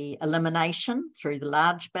the elimination through the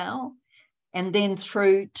large bowel and then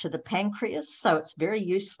through to the pancreas. So it's very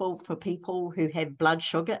useful for people who have blood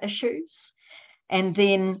sugar issues, and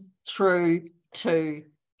then through to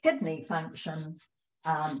kidney function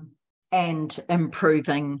and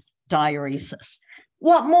improving diuresis.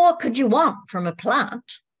 What more could you want from a plant,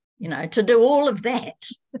 to do all of that?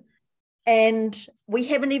 And we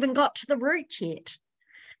haven't even got to the root yet.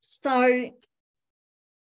 So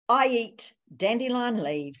I eat dandelion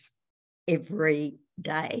leaves every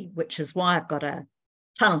day, which is why I've got a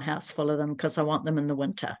tunnel house full of them, because I want them in the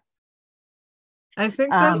winter. I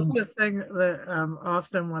think that's the thing that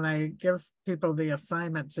often when I give people the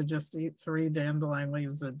assignment to just eat 3 dandelion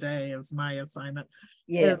leaves a day is my assignment.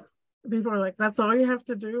 Yeah. People are like, that's all you have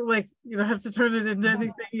to do? Like, you don't have to turn it into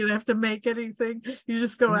anything. You don't have to make anything. You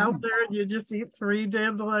just go out there and you just eat 3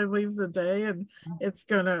 dandelion leaves a day, and it's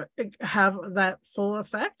going to have that full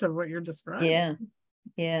effect of what you're describing.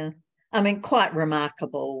 Yeah. I mean, quite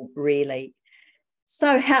remarkable, really.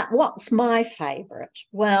 So what's my favorite?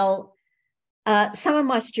 Well, some of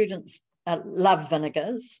my students love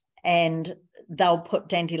vinegars, and they'll put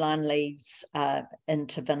dandelion leaves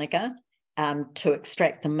into vinegar to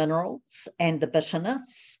extract the minerals and the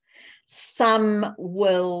bitterness. Some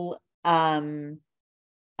will,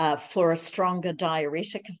 for a stronger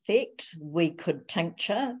diuretic effect, we could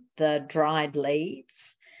tincture the dried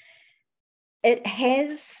leaves. It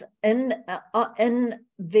has, in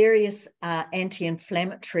various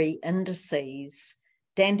anti-inflammatory indices,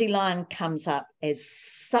 dandelion comes up as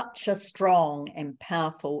such a strong and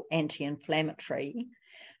powerful anti-inflammatory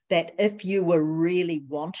that if you were really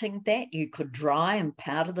wanting that, you could dry and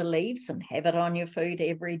powder the leaves and have it on your food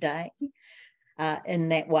every day in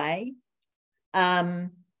that way.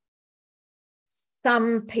 Some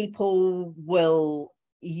people will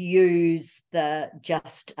use the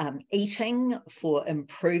just eating for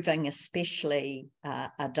improving especially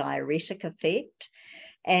a diuretic effect.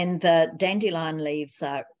 And the dandelion leaves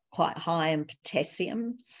are quite high in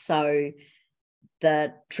potassium. So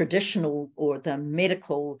the traditional or the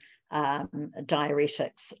medical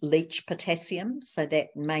diuretics leach potassium, so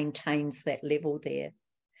that maintains that level there.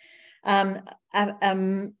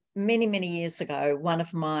 Many, many years ago, one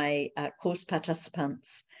of my course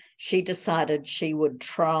participants, she decided she would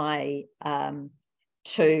try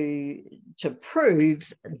to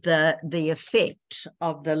prove the effect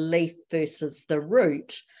of the leaf versus the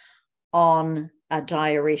root on a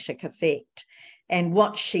diuretic effect. And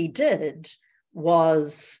what she did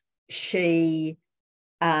was she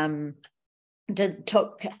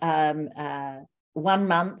took 1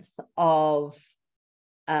 month of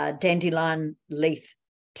dandelion leaf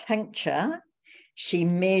tincture. She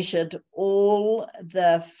measured all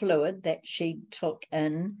the fluid that she took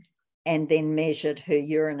in and then measured her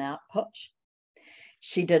urine output.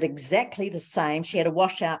 She did exactly the same. She had a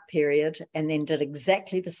washout period and then did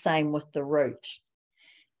exactly the same with the root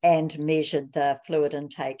and measured the fluid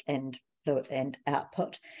intake and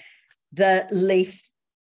output. The leaf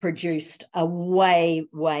produced a way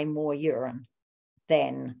more urine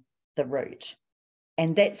than the root.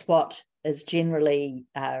 And that's what is generally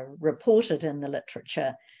reported in the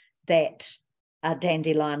literature, that a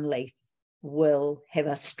dandelion leaf will have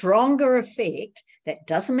a stronger effect. That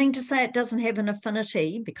doesn't mean to say it doesn't have an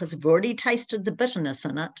affinity, because we've already tasted the bitterness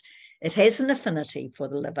in it. It has an affinity for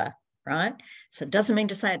the liver, right? So it doesn't mean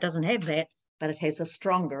to say it doesn't have that, but it has a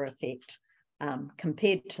stronger effect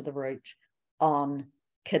compared to the root on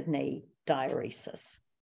kidney diuresis.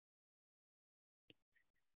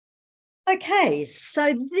 Okay,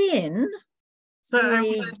 so then... So I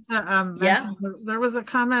wanted to mention, there was a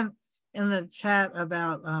comment in the chat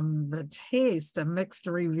about the taste and mixed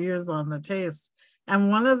reviews on the taste.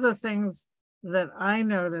 And one of the things that I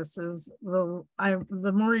notice is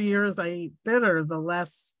the more years I eat bitter, the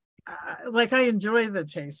less, like I enjoy the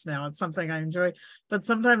taste now. It's something I enjoy, but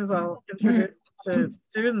sometimes I'll introduce it to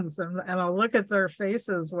students and I'll look at their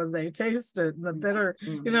faces when they taste it, and the bitter,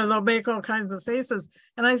 they'll make all kinds of faces.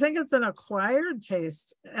 And I think it's an acquired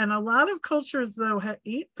taste. And a lot of cultures, though,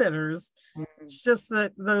 eat bitters. It's just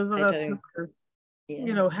that those of us who are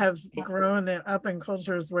you know, have grown it up in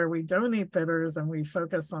cultures where we don't eat bitters and we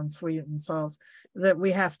focus on sweet and salt, that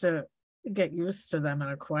we have to get used to them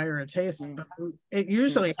and acquire a taste. But it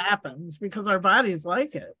usually happens because our bodies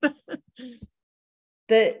like it.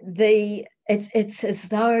 It's as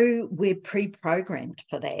though we're pre-programmed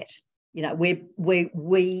for that. You know,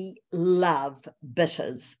 we love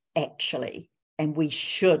bitters actually, and we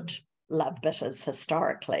should love bitters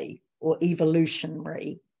historically or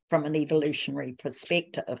evolutionary, from an evolutionary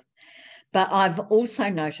perspective. But I've also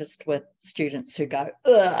noticed with students who go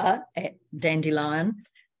at Dandelion,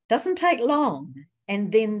 doesn't take long,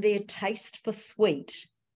 and then their taste for sweet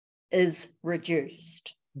is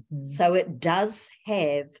reduced. So it does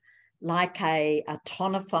have like a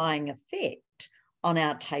tonifying effect on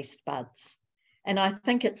our taste buds. And I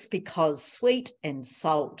think it's because sweet and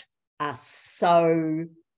salt are so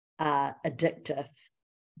addictive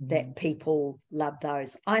that people love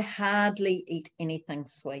those. I hardly eat anything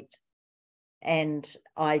sweet, and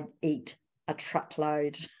I eat a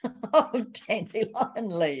truckload of dandelion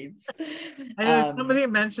leaves. I know somebody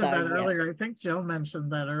mentioned so, that earlier. I think Jill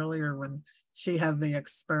mentioned that earlier when she had the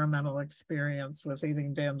experimental experience with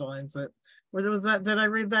eating dandelions. Was that, did I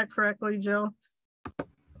read that correctly, Jill?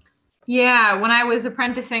 Yeah, when I was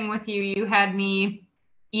apprenticing with you, you had me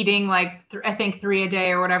eating like, I think 3 a day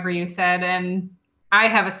or whatever you said. And I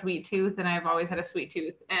have a sweet tooth, and I've always had a sweet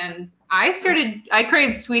tooth. And I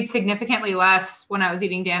craved sweets significantly less when I was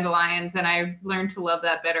eating dandelions, and I learned to love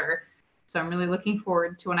that bitter. So I'm really looking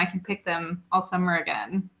forward to when I can pick them all summer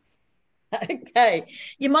again. Okay,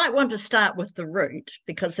 you might want to start with the root,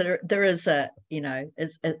 because there is a, you know,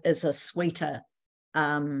 is a sweeter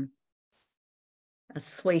part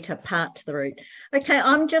to the root. Okay,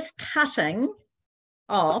 I'm just cutting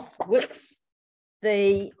off,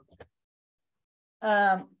 the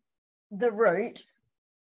root,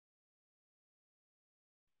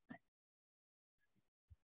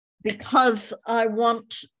 because I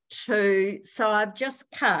want to, so I've just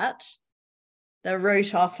cut the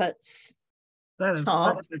root off its That is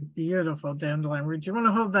top. such a beautiful dandelion root. Do you want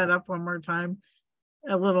to hold that up one more time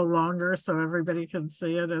a little longer so everybody can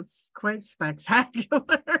see it? It's quite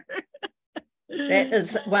spectacular. That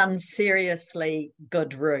is one seriously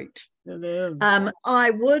good root. It is. I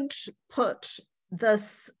would put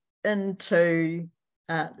this into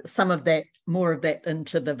some of that, more of that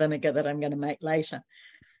into the vinegar that I'm going to make later.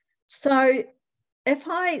 So if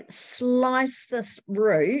I slice this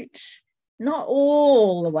root, not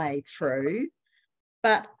all the way through,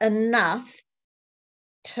 but enough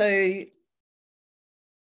to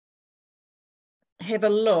have a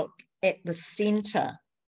look at the center.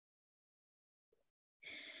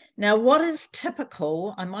 Now, what is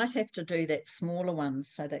typical, I might have to do that smaller one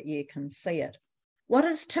so that you can see it. What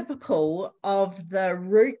is typical of the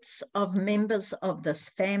roots of members of this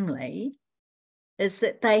family is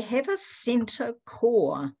that they have a center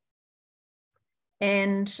core.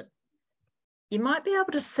 And you might be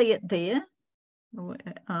able to see it there.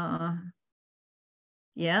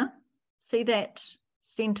 Yeah, see that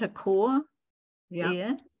center core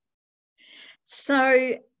there?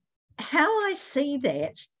 So how I see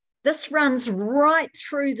that, this runs right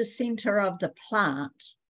through the center of the plant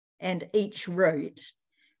and each root.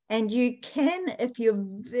 And you can, if you're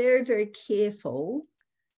very, very careful,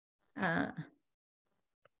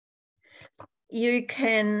 you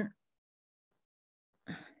can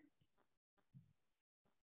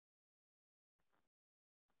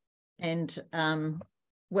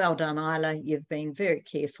well done, Isla, you've been very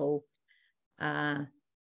careful.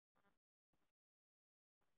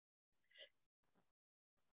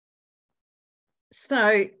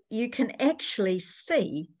 So you can actually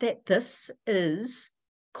see that this is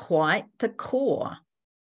quite the core.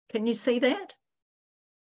 Can you see that?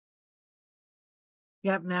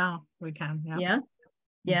 Yep, now we can. Yep. Yeah,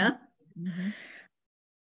 yeah. Mm-hmm.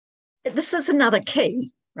 This is another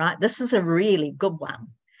key, right? This is a really good one,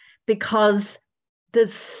 because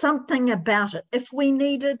there's something about it. If we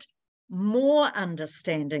needed more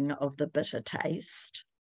understanding of the bitter taste,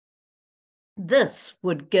 this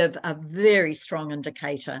would give a very strong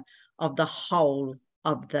indicator of the whole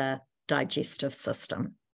of the digestive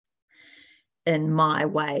system, in my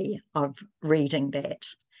way of reading that.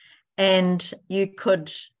 And you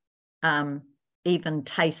could even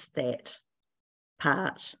taste that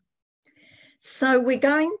part. So we're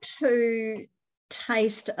going to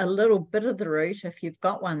taste a little bit of the root, if you've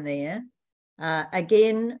got one there.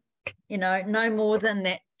 Again, you know, no more than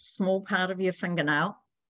that small part of your fingernail.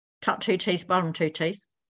 Top 2 teeth, bottom 2 teeth.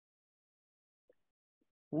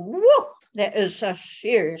 Woo! That is a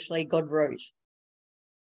seriously good root.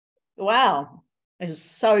 Wow, it is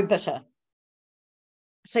so bitter.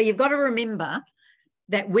 So you've got to remember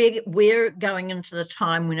that we're going into the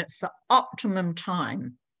time when it's the optimum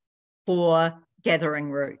time for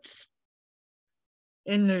gathering roots.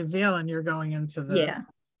 In New Zealand, you're going into the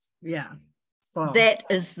fall. That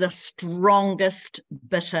is the strongest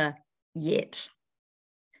bitter yet.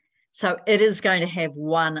 So it is going to have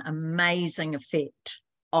one amazing effect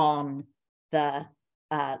on the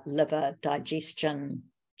liver, digestion,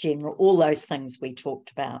 general, all those things we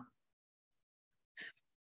talked about.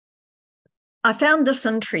 I found this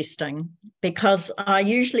interesting because I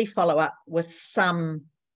usually follow up with some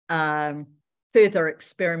further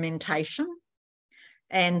experimentation.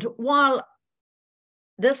 And while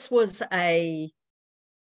this was a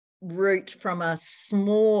root from a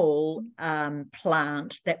small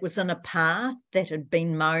plant that was in a path that had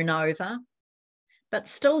been mown over, but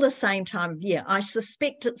still the same time of year, I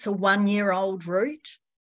suspect it's a 1-year-old root,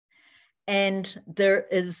 and there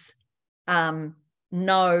is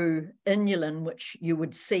no inulin, which you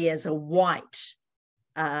would see as a white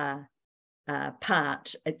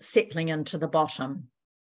part, it's settling into the bottom.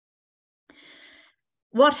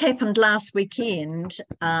 What happened last weekend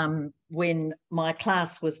when my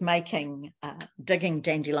class was digging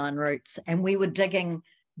dandelion roots, and we were digging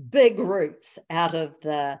big roots out of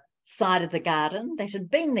the side of the garden that had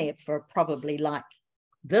been there for probably like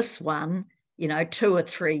this one, 2 or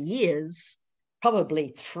 3 years,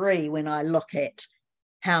 probably 3 when I look at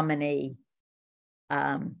how many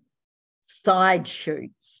side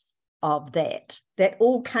shoots of that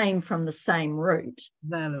all came from the same root.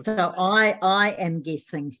 So I am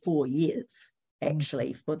guessing 4 years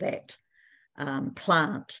actually for that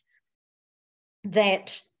plant.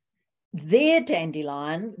 That their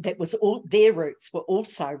dandelion, that was all their roots were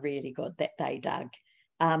also really good that they dug.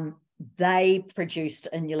 They produced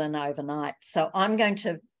inulin overnight. So I'm going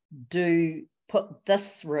to put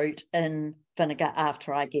this root in vinegar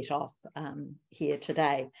after I get off here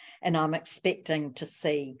today, and I'm expecting to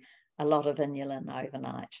see a lot of inulin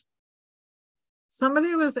overnight.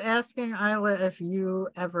 Somebody was asking Isla if you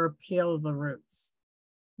ever peel the roots.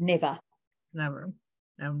 Never.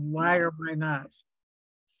 And why or why not?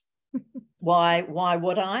 Why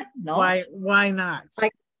would I not? Why not?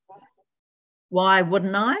 Why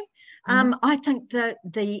wouldn't I? I think that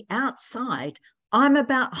the outside, I'm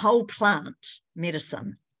about whole plant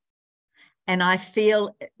medicine. And I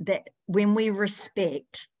feel that when we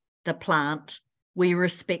respect the plant, we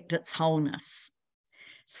respect its wholeness.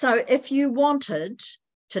 So if you wanted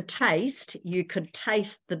to taste, you could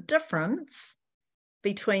taste the difference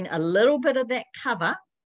between a little bit of that cover,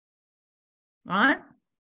 right?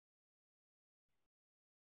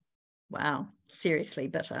 Wow, seriously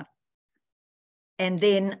bitter. And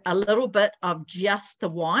then a little bit of just the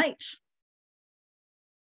white,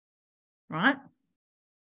 right?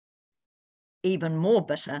 Even more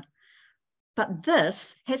bitter. But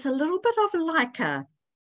this has a little bit of like a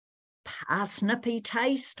parsnippy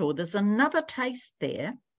taste, or there's another taste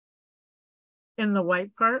there. In the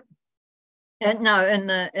white part? No, in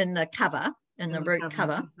the cover, in the root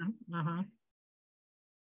cover.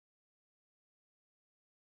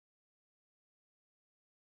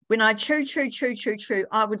 When I chew,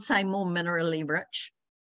 I would say more minerally rich.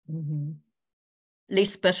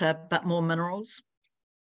 Less bitter, but more minerals.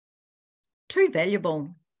 Too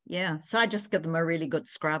valuable. Yeah. So I just give them a really good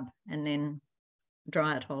scrub and then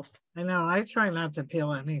dry it off. I know. I try not to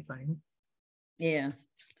peel anything. Yeah.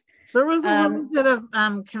 There was a little bit of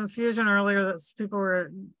confusion earlier that people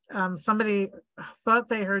were, somebody thought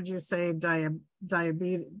they heard you say diabetic,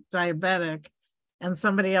 and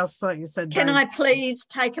somebody else thought you said Can I please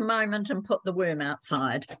take a moment and put the worm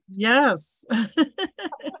outside? Yes.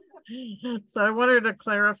 So I wanted to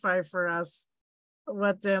clarify for us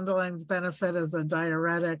what dandelion's benefit as a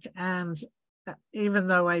diuretic, and even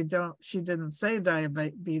though she didn't say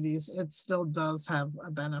diabetes, it still does have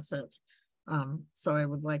a benefit. So I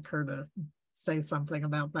would like her to say something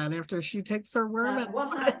about that after she takes her worm.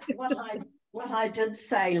 What I did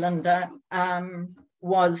say, Linda,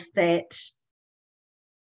 was that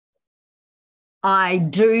I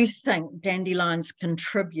do think dandelions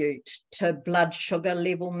contribute to blood sugar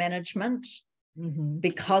level management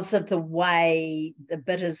because of the way the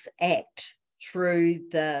bitters act through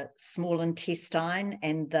the small intestine,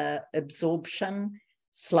 and the absorption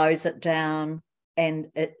slows it down, and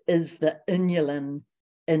it is the inulin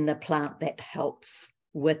in the plant that helps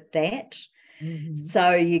with that.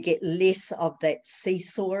 So you get less of that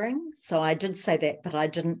seesawing. So I did say that, but I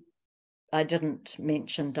didn't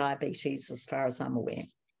mention diabetes as far as I'm aware.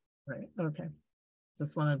 Right. Okay.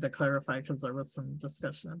 Just wanted to clarify because there was some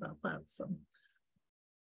discussion about that. So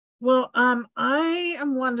Well, I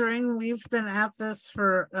am wondering, we've been at this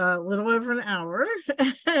for a little over an hour,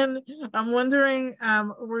 and I'm wondering,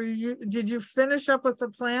 did you finish up with the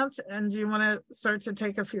plants, and do you want to start to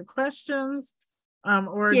take a few questions?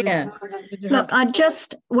 Or yeah, did you look, have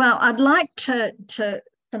I'd like to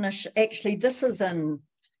finish. Actually, this is in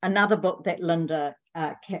another book that Linda,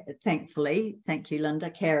 thankfully, thank you,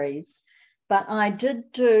 Linda, carries. But I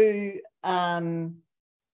did do a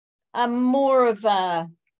more of a,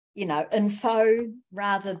 info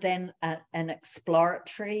rather than an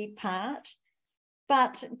exploratory part.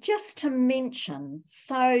 But just to mention,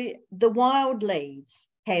 so the wild leaves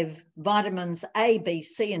have vitamins A, B,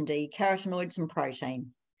 C, and D, carotenoids and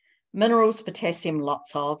protein, minerals, potassium,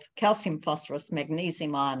 lots of, calcium, phosphorus,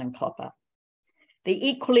 magnesium, iron, and copper. The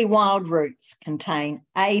equally wild roots contain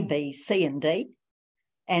A, B, C, and D,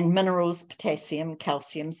 and minerals, potassium,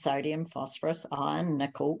 calcium, sodium, phosphorus, iron,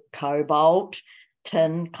 nickel, cobalt,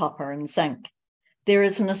 tin, copper, and zinc. There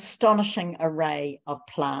is an astonishing array of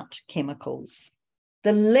plant chemicals.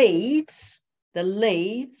 The leaves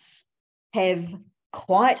have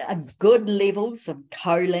quite a good levels of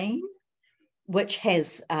choline, which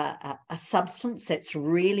has a substance that's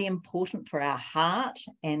really important for our heart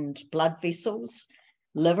and blood vessels,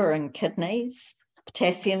 liver and kidneys.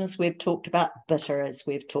 Potassium, as we've talked about, bitter, as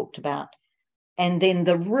we've talked about. And then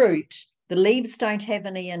the root, the leaves don't have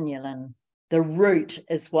any inulin. The root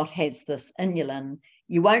is what has this inulin.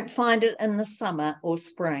 You won't find it in the summer or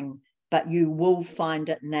spring, but you will find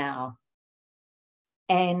it now.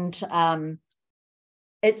 And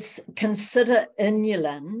it's considered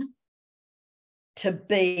inulin to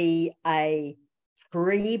be a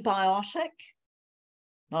prebiotic,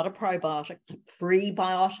 not a probiotic, a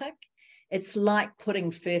prebiotic. It's like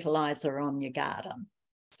putting fertilizer on your garden.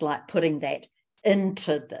 It's like putting that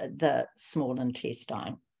into the small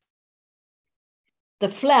intestine. The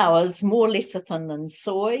flowers, more lecithin than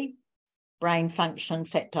soy, brain function,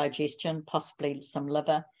 fat digestion, possibly some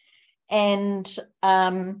liver. And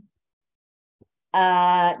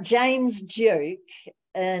James Duke,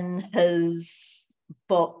 in his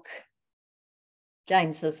book,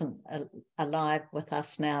 James isn't alive with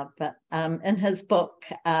us now, but in his book,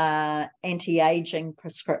 Anti-Aging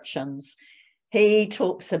Prescriptions, he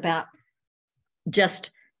talks about just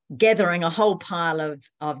gathering a whole pile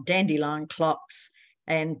of dandelion clocks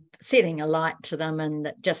and setting a light to them, and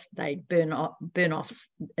that just they burn off,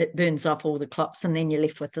 it burns off all the clocks, and then you're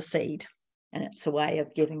left with the seed. And it's a way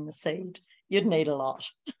of getting the seed. You'd need a lot.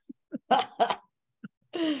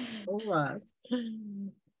 all right.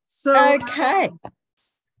 So okay.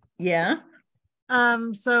 Yeah.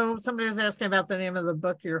 So somebody was asking about the name of the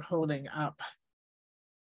book you're holding up.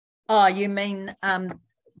 Oh, you mean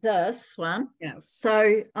this one? Yes.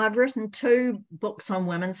 So I've written 2 books on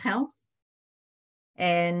women's health,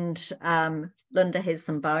 and Linda has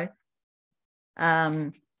them both.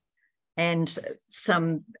 And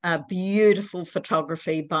some beautiful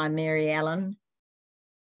photography by Mary Allen.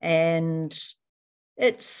 And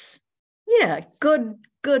it's, yeah, good,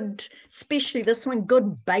 especially this one,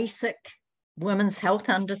 good basic women's health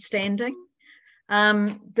understanding.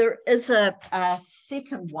 There is a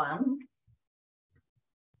second one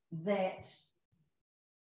that,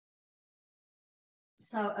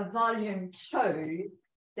 so a volume 2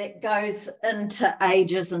 that goes into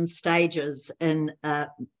ages and stages in a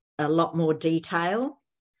lot more detail.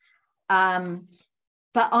 But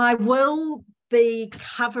I will be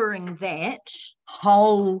covering that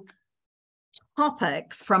whole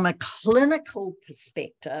topic from a clinical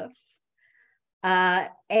perspective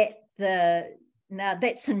at the, now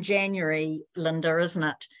that's in January, Linda, isn't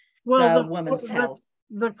it? Well, the women's health.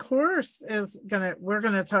 The course is we're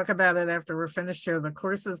gonna talk about it after we're finished here. The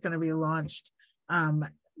course is gonna be launched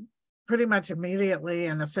pretty much immediately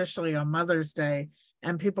and officially on Mother's Day,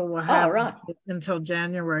 and people will have until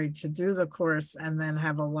January to do the course, and then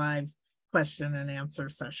have a live question and answer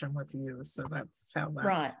session with you. So that's how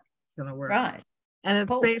that's gonna work. Right. And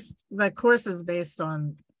it's based, the course is based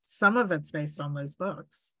on, some of it's based on those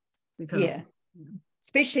books, because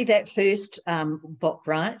especially that first book,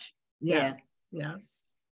 right? Yeah. Yes.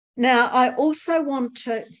 Now, I also want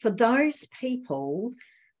to, for those people,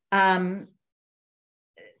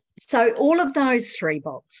 so all of those 3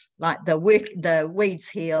 books, like the Weeds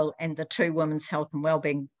Heal and the 2 Women's Health and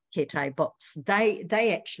Wellbeing Kete books,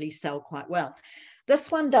 they actually sell quite well. This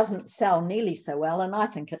one doesn't sell nearly so well, and I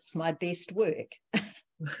think it's my best work,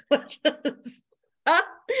 which is,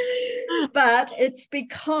 but it's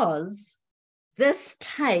because this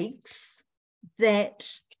takes that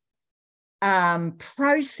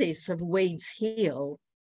process of Weeds Heal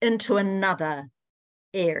into another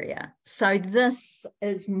area. So this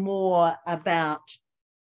is more about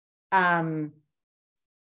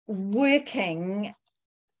working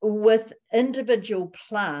with individual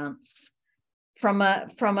plants from a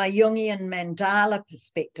Jungian mandala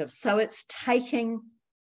perspective. So it's taking,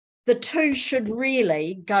 the two should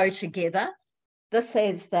really go together. This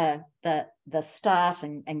is the start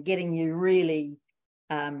and getting you really,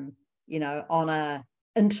 on a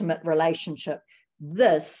intimate relationship.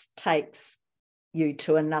 This takes you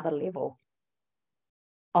to another level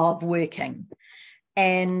of working.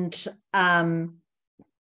 And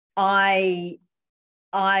I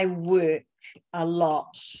work a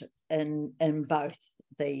lot in both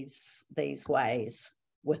these ways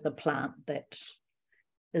with a plant that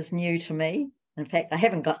is new to me. In fact, I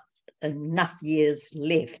haven't got enough years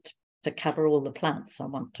left to cover all the plants I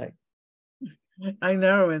want to. I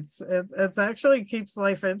know it's actually keeps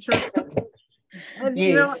life interesting. And,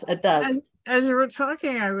 yes, it does. As you were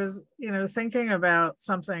talking, I was, thinking about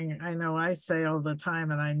something I know I say all the time,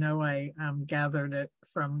 and I know I gathered it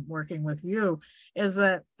from working with you, is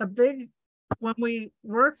that when we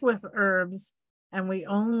work with herbs and we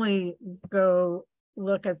only go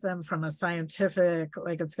look at them from a scientific,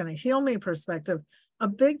 like it's going to heal me perspective, a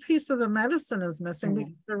big piece of the medicine is missing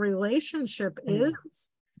because the relationship is,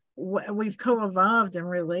 we've co-evolved in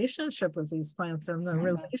relationship with these plants, and the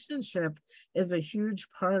relationship is a huge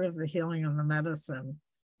part of the healing and the medicine,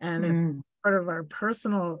 and it's part of our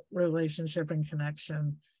personal relationship and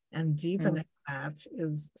connection, and deepening that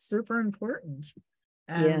is super important,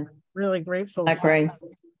 and really grateful for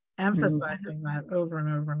emphasizing that over and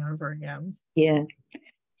over and over again.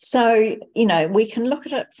 So we can look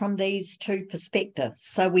at it from these two perspectives.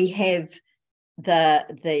 So we have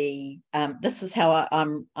this is how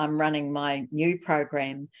I'm running my new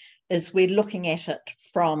program, is we're looking at it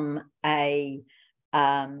from a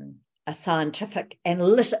scientific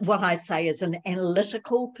what I say is an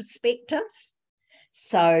analytical perspective.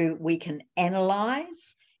 So we can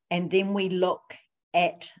analyze, and then we look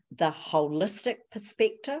at the holistic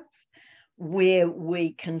perspective, where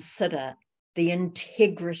we consider the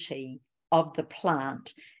integrity of the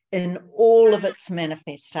plant in all of its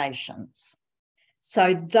manifestations.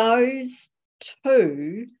 So those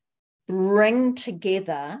two bring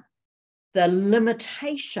together the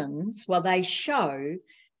limitations, they show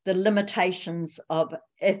the limitations of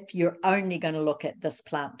if you're only going to look at this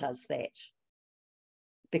plant does that,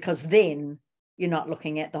 because then you're not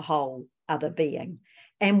looking at the whole other being.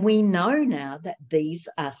 And we know now that these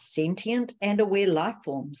are sentient and aware life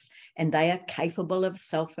forms, and they are capable of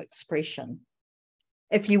self-expression.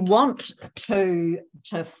 If you want to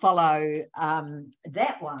follow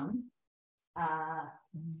that one,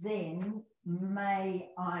 then may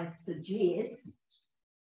I suggest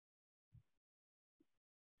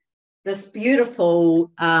this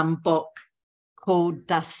beautiful book called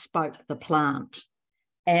Thus Spoke the Plant.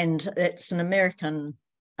 And it's an American,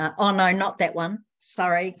 oh no, not that one.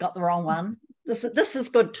 Sorry, got the wrong one. This is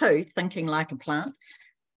good too, Thinking Like a Plant.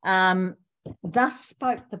 Thus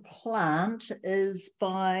Spoke the Plant is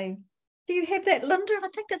by, do you have that, Linda? I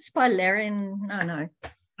think it's by Larry. No.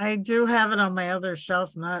 I do have it on my other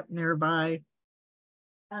shelf, not nearby.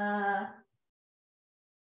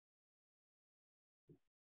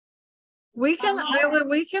 We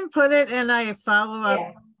can put it in a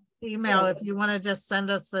follow-up email if you want to just send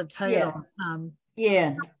us the title.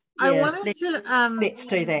 I wanted to let's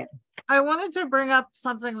do that. I wanted to bring up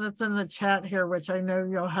something that's in the chat here, which I know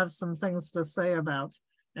you'll have some things to say about.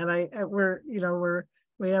 And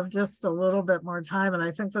we have just a little bit more time, and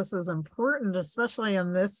I think this is important, especially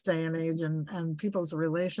in this day and age, and people's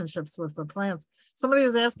relationships with the plants. Somebody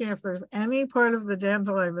was asking if there's any part of the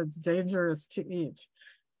dandelion that's dangerous to eat.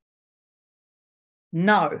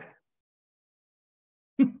 No.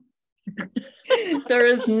 There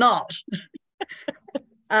is not.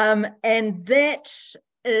 And that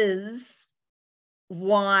is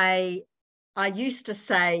why I used to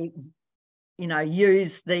say,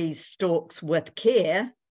 use these stalks with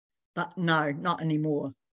care, but no, not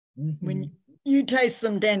anymore. When you taste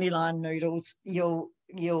some dandelion noodles, you'll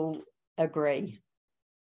agree.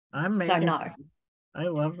 No. I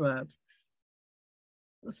love that.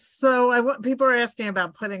 So people are asking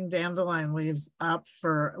about putting dandelion leaves up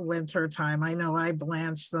for winter time. I know I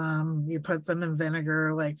blanch them. You put them in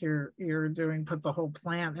vinegar, like you're doing. Put the whole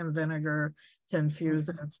plant in vinegar to infuse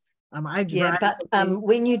it. When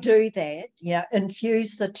you do that,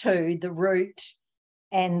 infuse the two, the root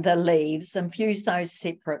and the leaves. Infuse those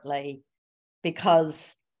separately,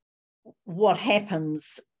 because what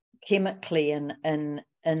happens chemically in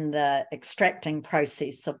the extracting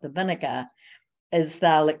process of the vinegar is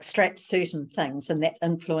they'll extract certain things, and that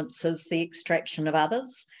influences the extraction of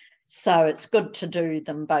others. So it's good to do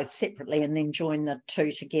them both separately and then join the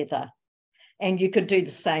two together. And you could do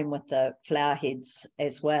the same with the flower heads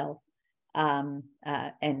as well, and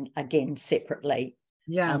again separately,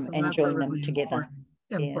 Yes, and join them together.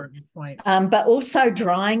 Important point. But also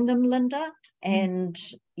drying them, Linda, and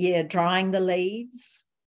drying the leaves.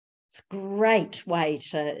 It's a great way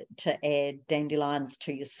to add dandelions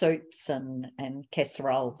to your soups and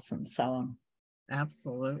casseroles and so on.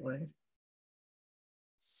 Absolutely.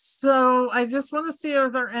 So I just want to see, are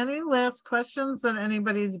there any last questions that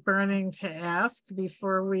anybody's burning to ask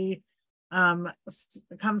before we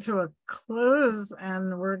come to a close?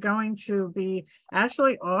 And we're going to be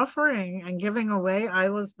actually offering and giving away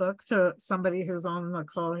Isla's book to somebody who's on the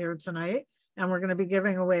call here tonight. And we're going to be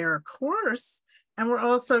giving away our course. And we're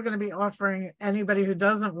also going to be offering anybody who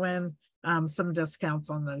doesn't win some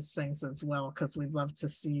discounts on those things as well, because we'd love to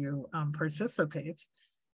see you participate.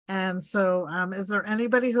 And so is there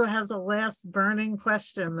anybody who has a last burning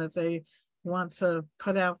question that they want to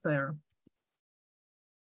put out there?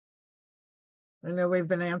 I know we've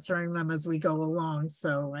been answering them as we go along,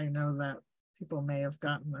 so I know that people may have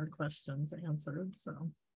gotten their questions answered.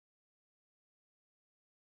 So,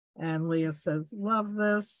 and Leah says, love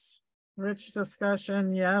this rich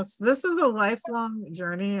discussion. Yes, this is a lifelong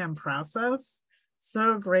journey and process.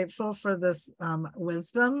 So grateful for this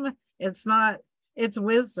wisdom. It's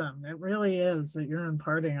wisdom. It really is that you're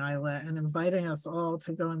imparting, Isla, and inviting us all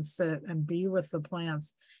to go and sit and be with the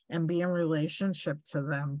plants and be in relationship to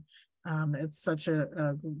them. It's such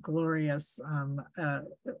a glorious,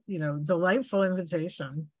 delightful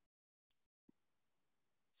invitation.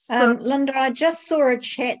 So, Linda, I just saw a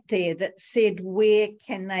chat there that said, where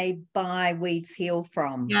can they buy Weeds Heal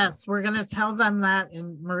from? Yes, we're going to tell them that,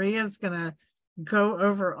 and Maria's going to go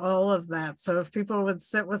over all of that. So if people would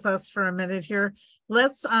sit with us for a minute here,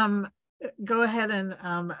 let's go ahead and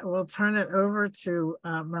we'll turn it over to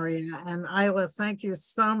Maria. And Isla, thank you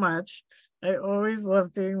so much. I always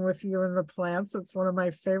love being with you in the plants. It's one of my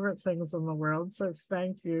favorite things in the world. So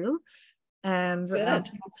thank you. And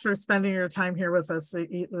thanks for spending your time here with us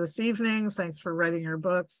this evening. Thanks for writing your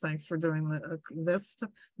books. Thanks for doing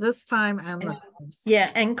this time and the course. Yeah,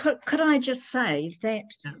 and could I just say that,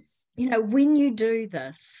 yes, when you do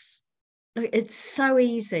this, it's so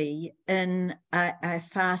easy in a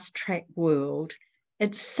fast track world.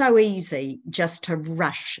 It's so easy just to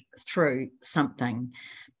rush through something.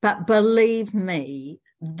 But believe me,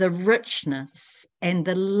 the richness and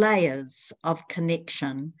the layers of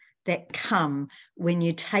connection that come when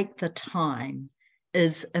you take the time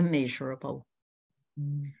is immeasurable.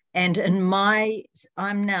 And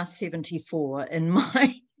I'm now 74, in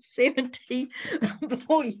my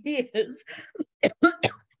 74 years,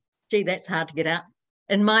 gee, that's hard to get out.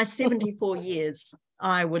 In my 74 years,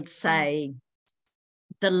 I would say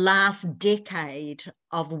the last decade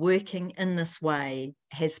of working in this way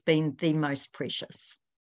has been the most precious.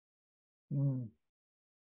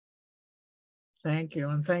 Thank you.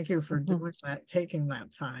 And thank you for doing that, taking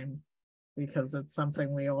that time, because it's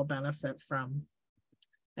something we all benefit from.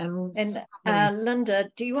 And Linda,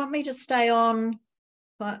 do you want me to stay on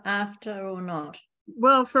for after or not?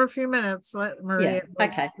 Well, for a few minutes, let Maria,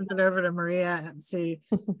 okay. Turn it over to Maria and see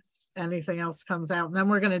anything else comes out. And then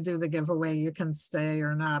we're going to do the giveaway. You can stay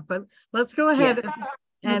or not, but let's go ahead.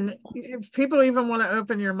 And if people even want to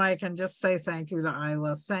open your mic and just say thank you to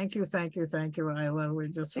Isla. Thank you, Isla. We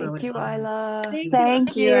just really thank you, Isla. Thank you.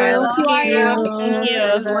 Thank you. It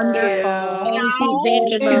was wonderful.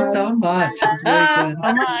 Thank you so much. It's really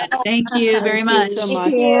good. Thank you very much.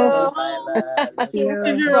 Thank you.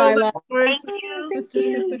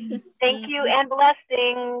 Thank you, and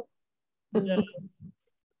blessings. Yes.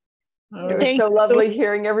 It was so lovely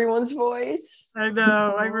hearing everyone's voice. I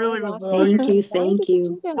know. I really was. Thank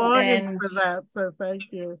you. Longing for that. So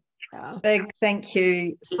thank you. Yeah. Big thank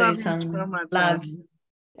you, Susan. So much love.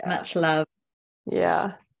 Much love.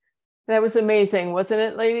 Yeah. That was amazing, wasn't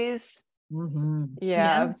it, ladies?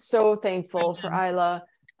 Yeah, I'm so thankful for Isla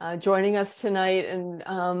joining us tonight,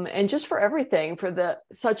 and just for everything, for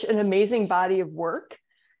such an amazing body of work,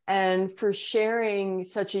 and for sharing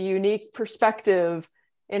such a unique perspective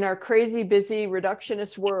in our crazy, busy,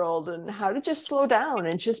 reductionist world, and how to just slow down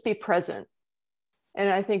and just be present. And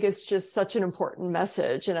I think it's just such an important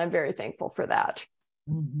message, and I'm very thankful for that.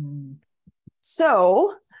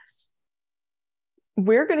 So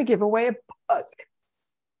we're going to give away a book.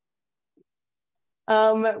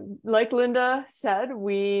 Like Linda said,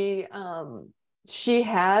 she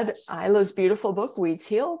had Isla's beautiful book, Weeds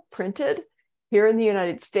Heal, printed here in the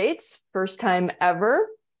United States, first time ever.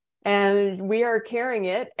 And we are carrying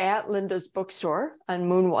it at Linda's bookstore on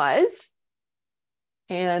Moonwise.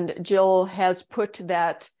 And Jill has put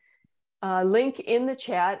that link in the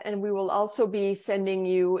chat, and we will also be sending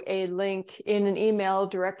you a link in an email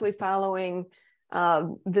directly following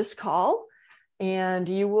this call. And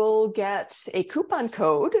you will get a coupon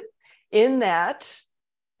code in that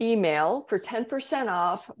email for 10%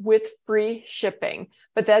 off with free shipping.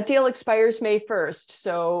 But that deal expires May 1st.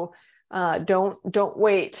 So don't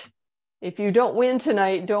wait. If you don't win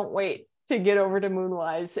tonight, don't wait to get over to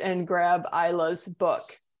Moonwise and grab Isla's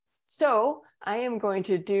book. So I am going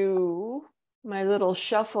to do my little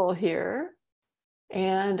shuffle here,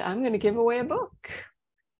 and I'm going to give away a book.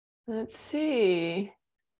 Let's see.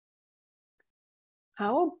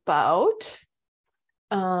 How about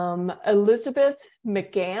Elizabeth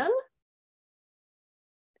McGann?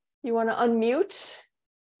 You want to unmute,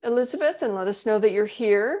 Elizabeth, and let us know that you're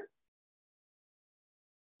here?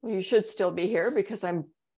 You should still be here because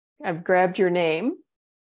I've grabbed your name.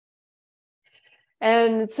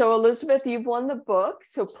 And so Elizabeth, you've won the book.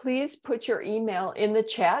 So please put your email in the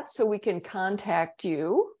chat so we can contact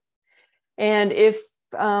you. And if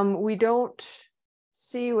we don't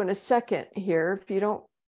see you in a second here, if you don't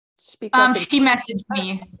speak up. She messaged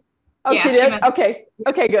me. Oh, yeah, she did? Okay.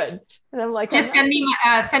 Okay, good. And I'm like, just send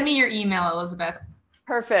me your email, Elizabeth.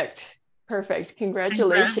 Perfect. Perfect.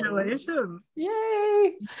 Congratulations. Congratulations.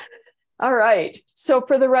 Yay. All right. So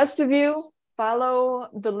for the rest of you, follow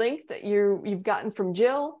the link that you've gotten from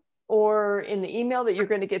Jill or in the email that you're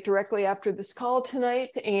going to get directly after this call tonight.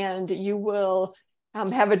 And you will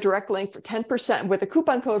have a direct link for 10% with a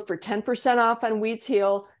coupon code for 10% off on Weeds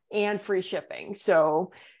Heal and free shipping.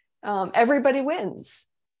 So everybody wins.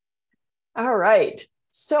 All right.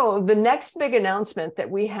 So the next big announcement that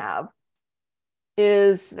we have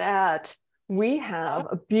is that we have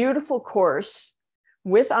a beautiful course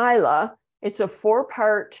with Isla. It's a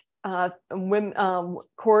 4-part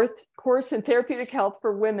course in therapeutic health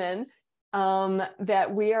for women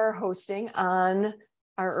that we are hosting on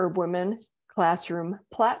our Herb Women classroom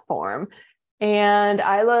platform. And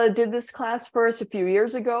Isla did this class for us a few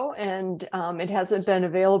years ago, and it hasn't been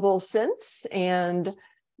available since. And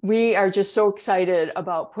we are just so excited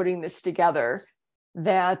about putting this together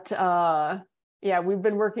that, yeah, we've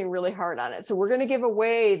been working really hard on it. So we're going to give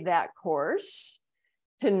away that course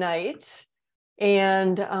tonight.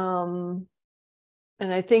 And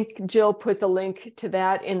I think Jill put the link to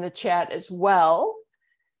that in the chat as well.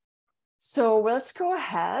 So let's go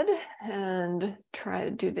ahead and try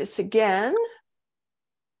to do this again.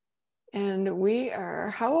 And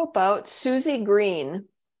how about Susie Green?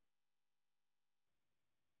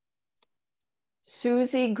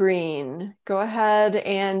 Susie Green, go ahead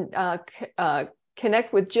and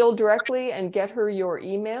connect with Jill directly and get her your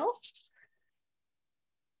email.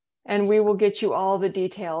 And we will get you all the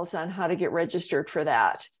details on how to get registered for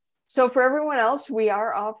that. So for everyone else, we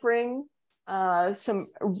are offering some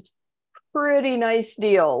pretty nice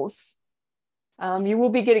deals. You will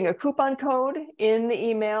be getting a coupon code in the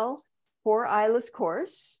email for Isla's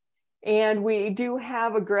course. And we do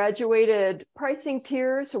have a graduated pricing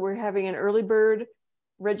tier. So we're having an early bird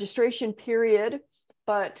registration period.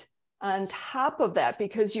 But on top of that,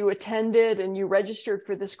 because you attended and you registered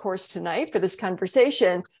for this course tonight, for this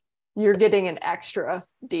conversation, you're getting an extra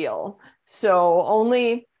deal. So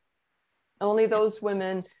only those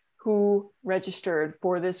women who registered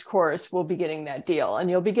for this course will be getting that deal. And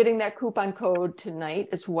you'll be getting that coupon code tonight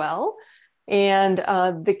as well. And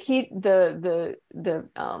the key to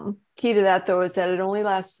that, though, is that it only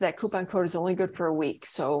lasts, that coupon code is only good for a week.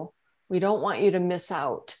 So we don't want you to miss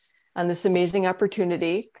out on this amazing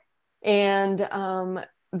opportunity. And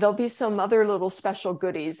there'll be some other little special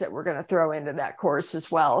goodies that we're going to throw into that course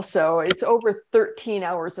as well. So it's over 13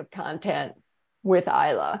 hours of content with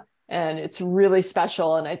Isla, and it's really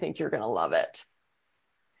special. And I think you're going to love it.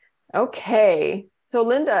 Okay. So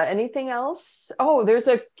Linda, anything else? Oh, there's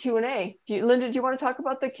a Q&A. Linda, do you want to talk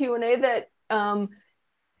about the Q&A that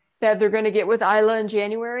they're going to get with Isla in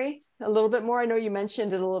January a little bit more? I know you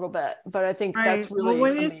mentioned it a little bit, but I think that's really well,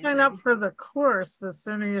 when you amazing. sign up for the course, the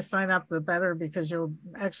sooner you sign up, the better, because you'll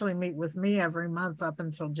actually meet with me every month up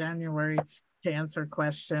until January to answer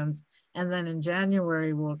questions. And then in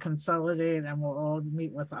January, we'll consolidate and we'll all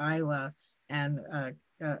meet with Isla and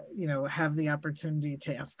have the opportunity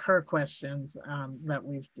to ask her questions that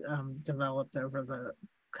we've developed over the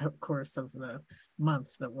course of the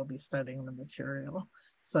months that we'll be studying the material.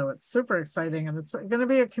 So it's super exciting, and it's going to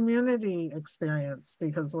be a community experience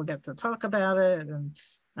because we'll get to talk about it and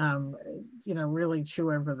really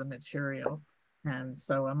chew over the material. And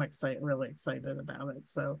so I'm really excited about it.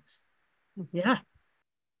 So yeah.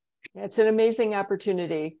 It's an amazing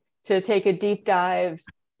opportunity to take a deep dive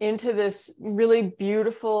into this really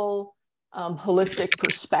beautiful, holistic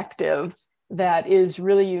perspective that is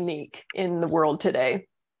really unique in the world today.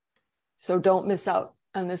 So don't miss out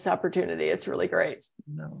on this opportunity. It's really great.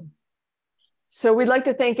 No. So we'd like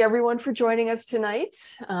to thank everyone for joining us tonight.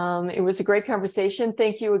 It was a great conversation.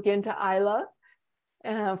 Thank you again to Isla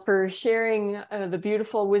for sharing the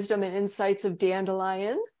beautiful wisdom and insights of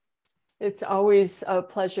Dandelion. It's always a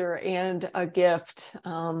pleasure and a gift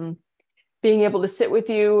being able to sit with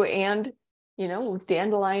you and, you know,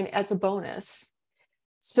 Dandelion as a bonus.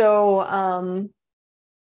 So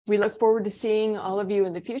we look forward to seeing all of you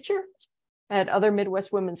in the future at other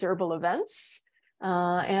Midwest Women's Herbal events.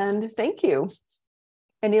 And thank you.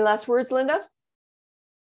 Any last words, Linda?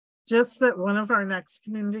 Just that one of our next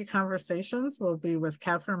community conversations will be with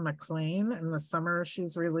Catherine McLean. In the summer,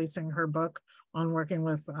 she's releasing her book on working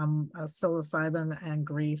with psilocybin and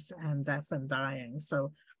grief and death and dying.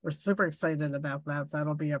 So we're super excited about that.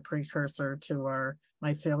 That'll be a precursor to our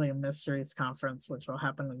Mycelium Mysteries conference, which will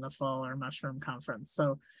happen in the fall, our mushroom conference.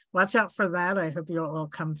 So watch out for that. I hope you'll all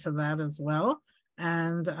come to that as well.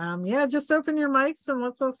 And yeah, just open your mics and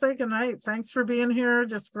let's all say goodnight. Thanks for being here.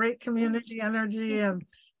 Just great community energy and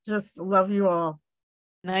just love you all.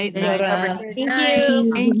 Night. Thank you. Thank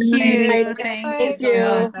you. Thank you. Thank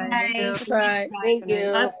you. Thank you. Bye. Thank you.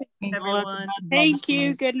 Blessings, everyone. Thank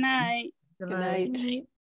you. Good night. Good Good night. night.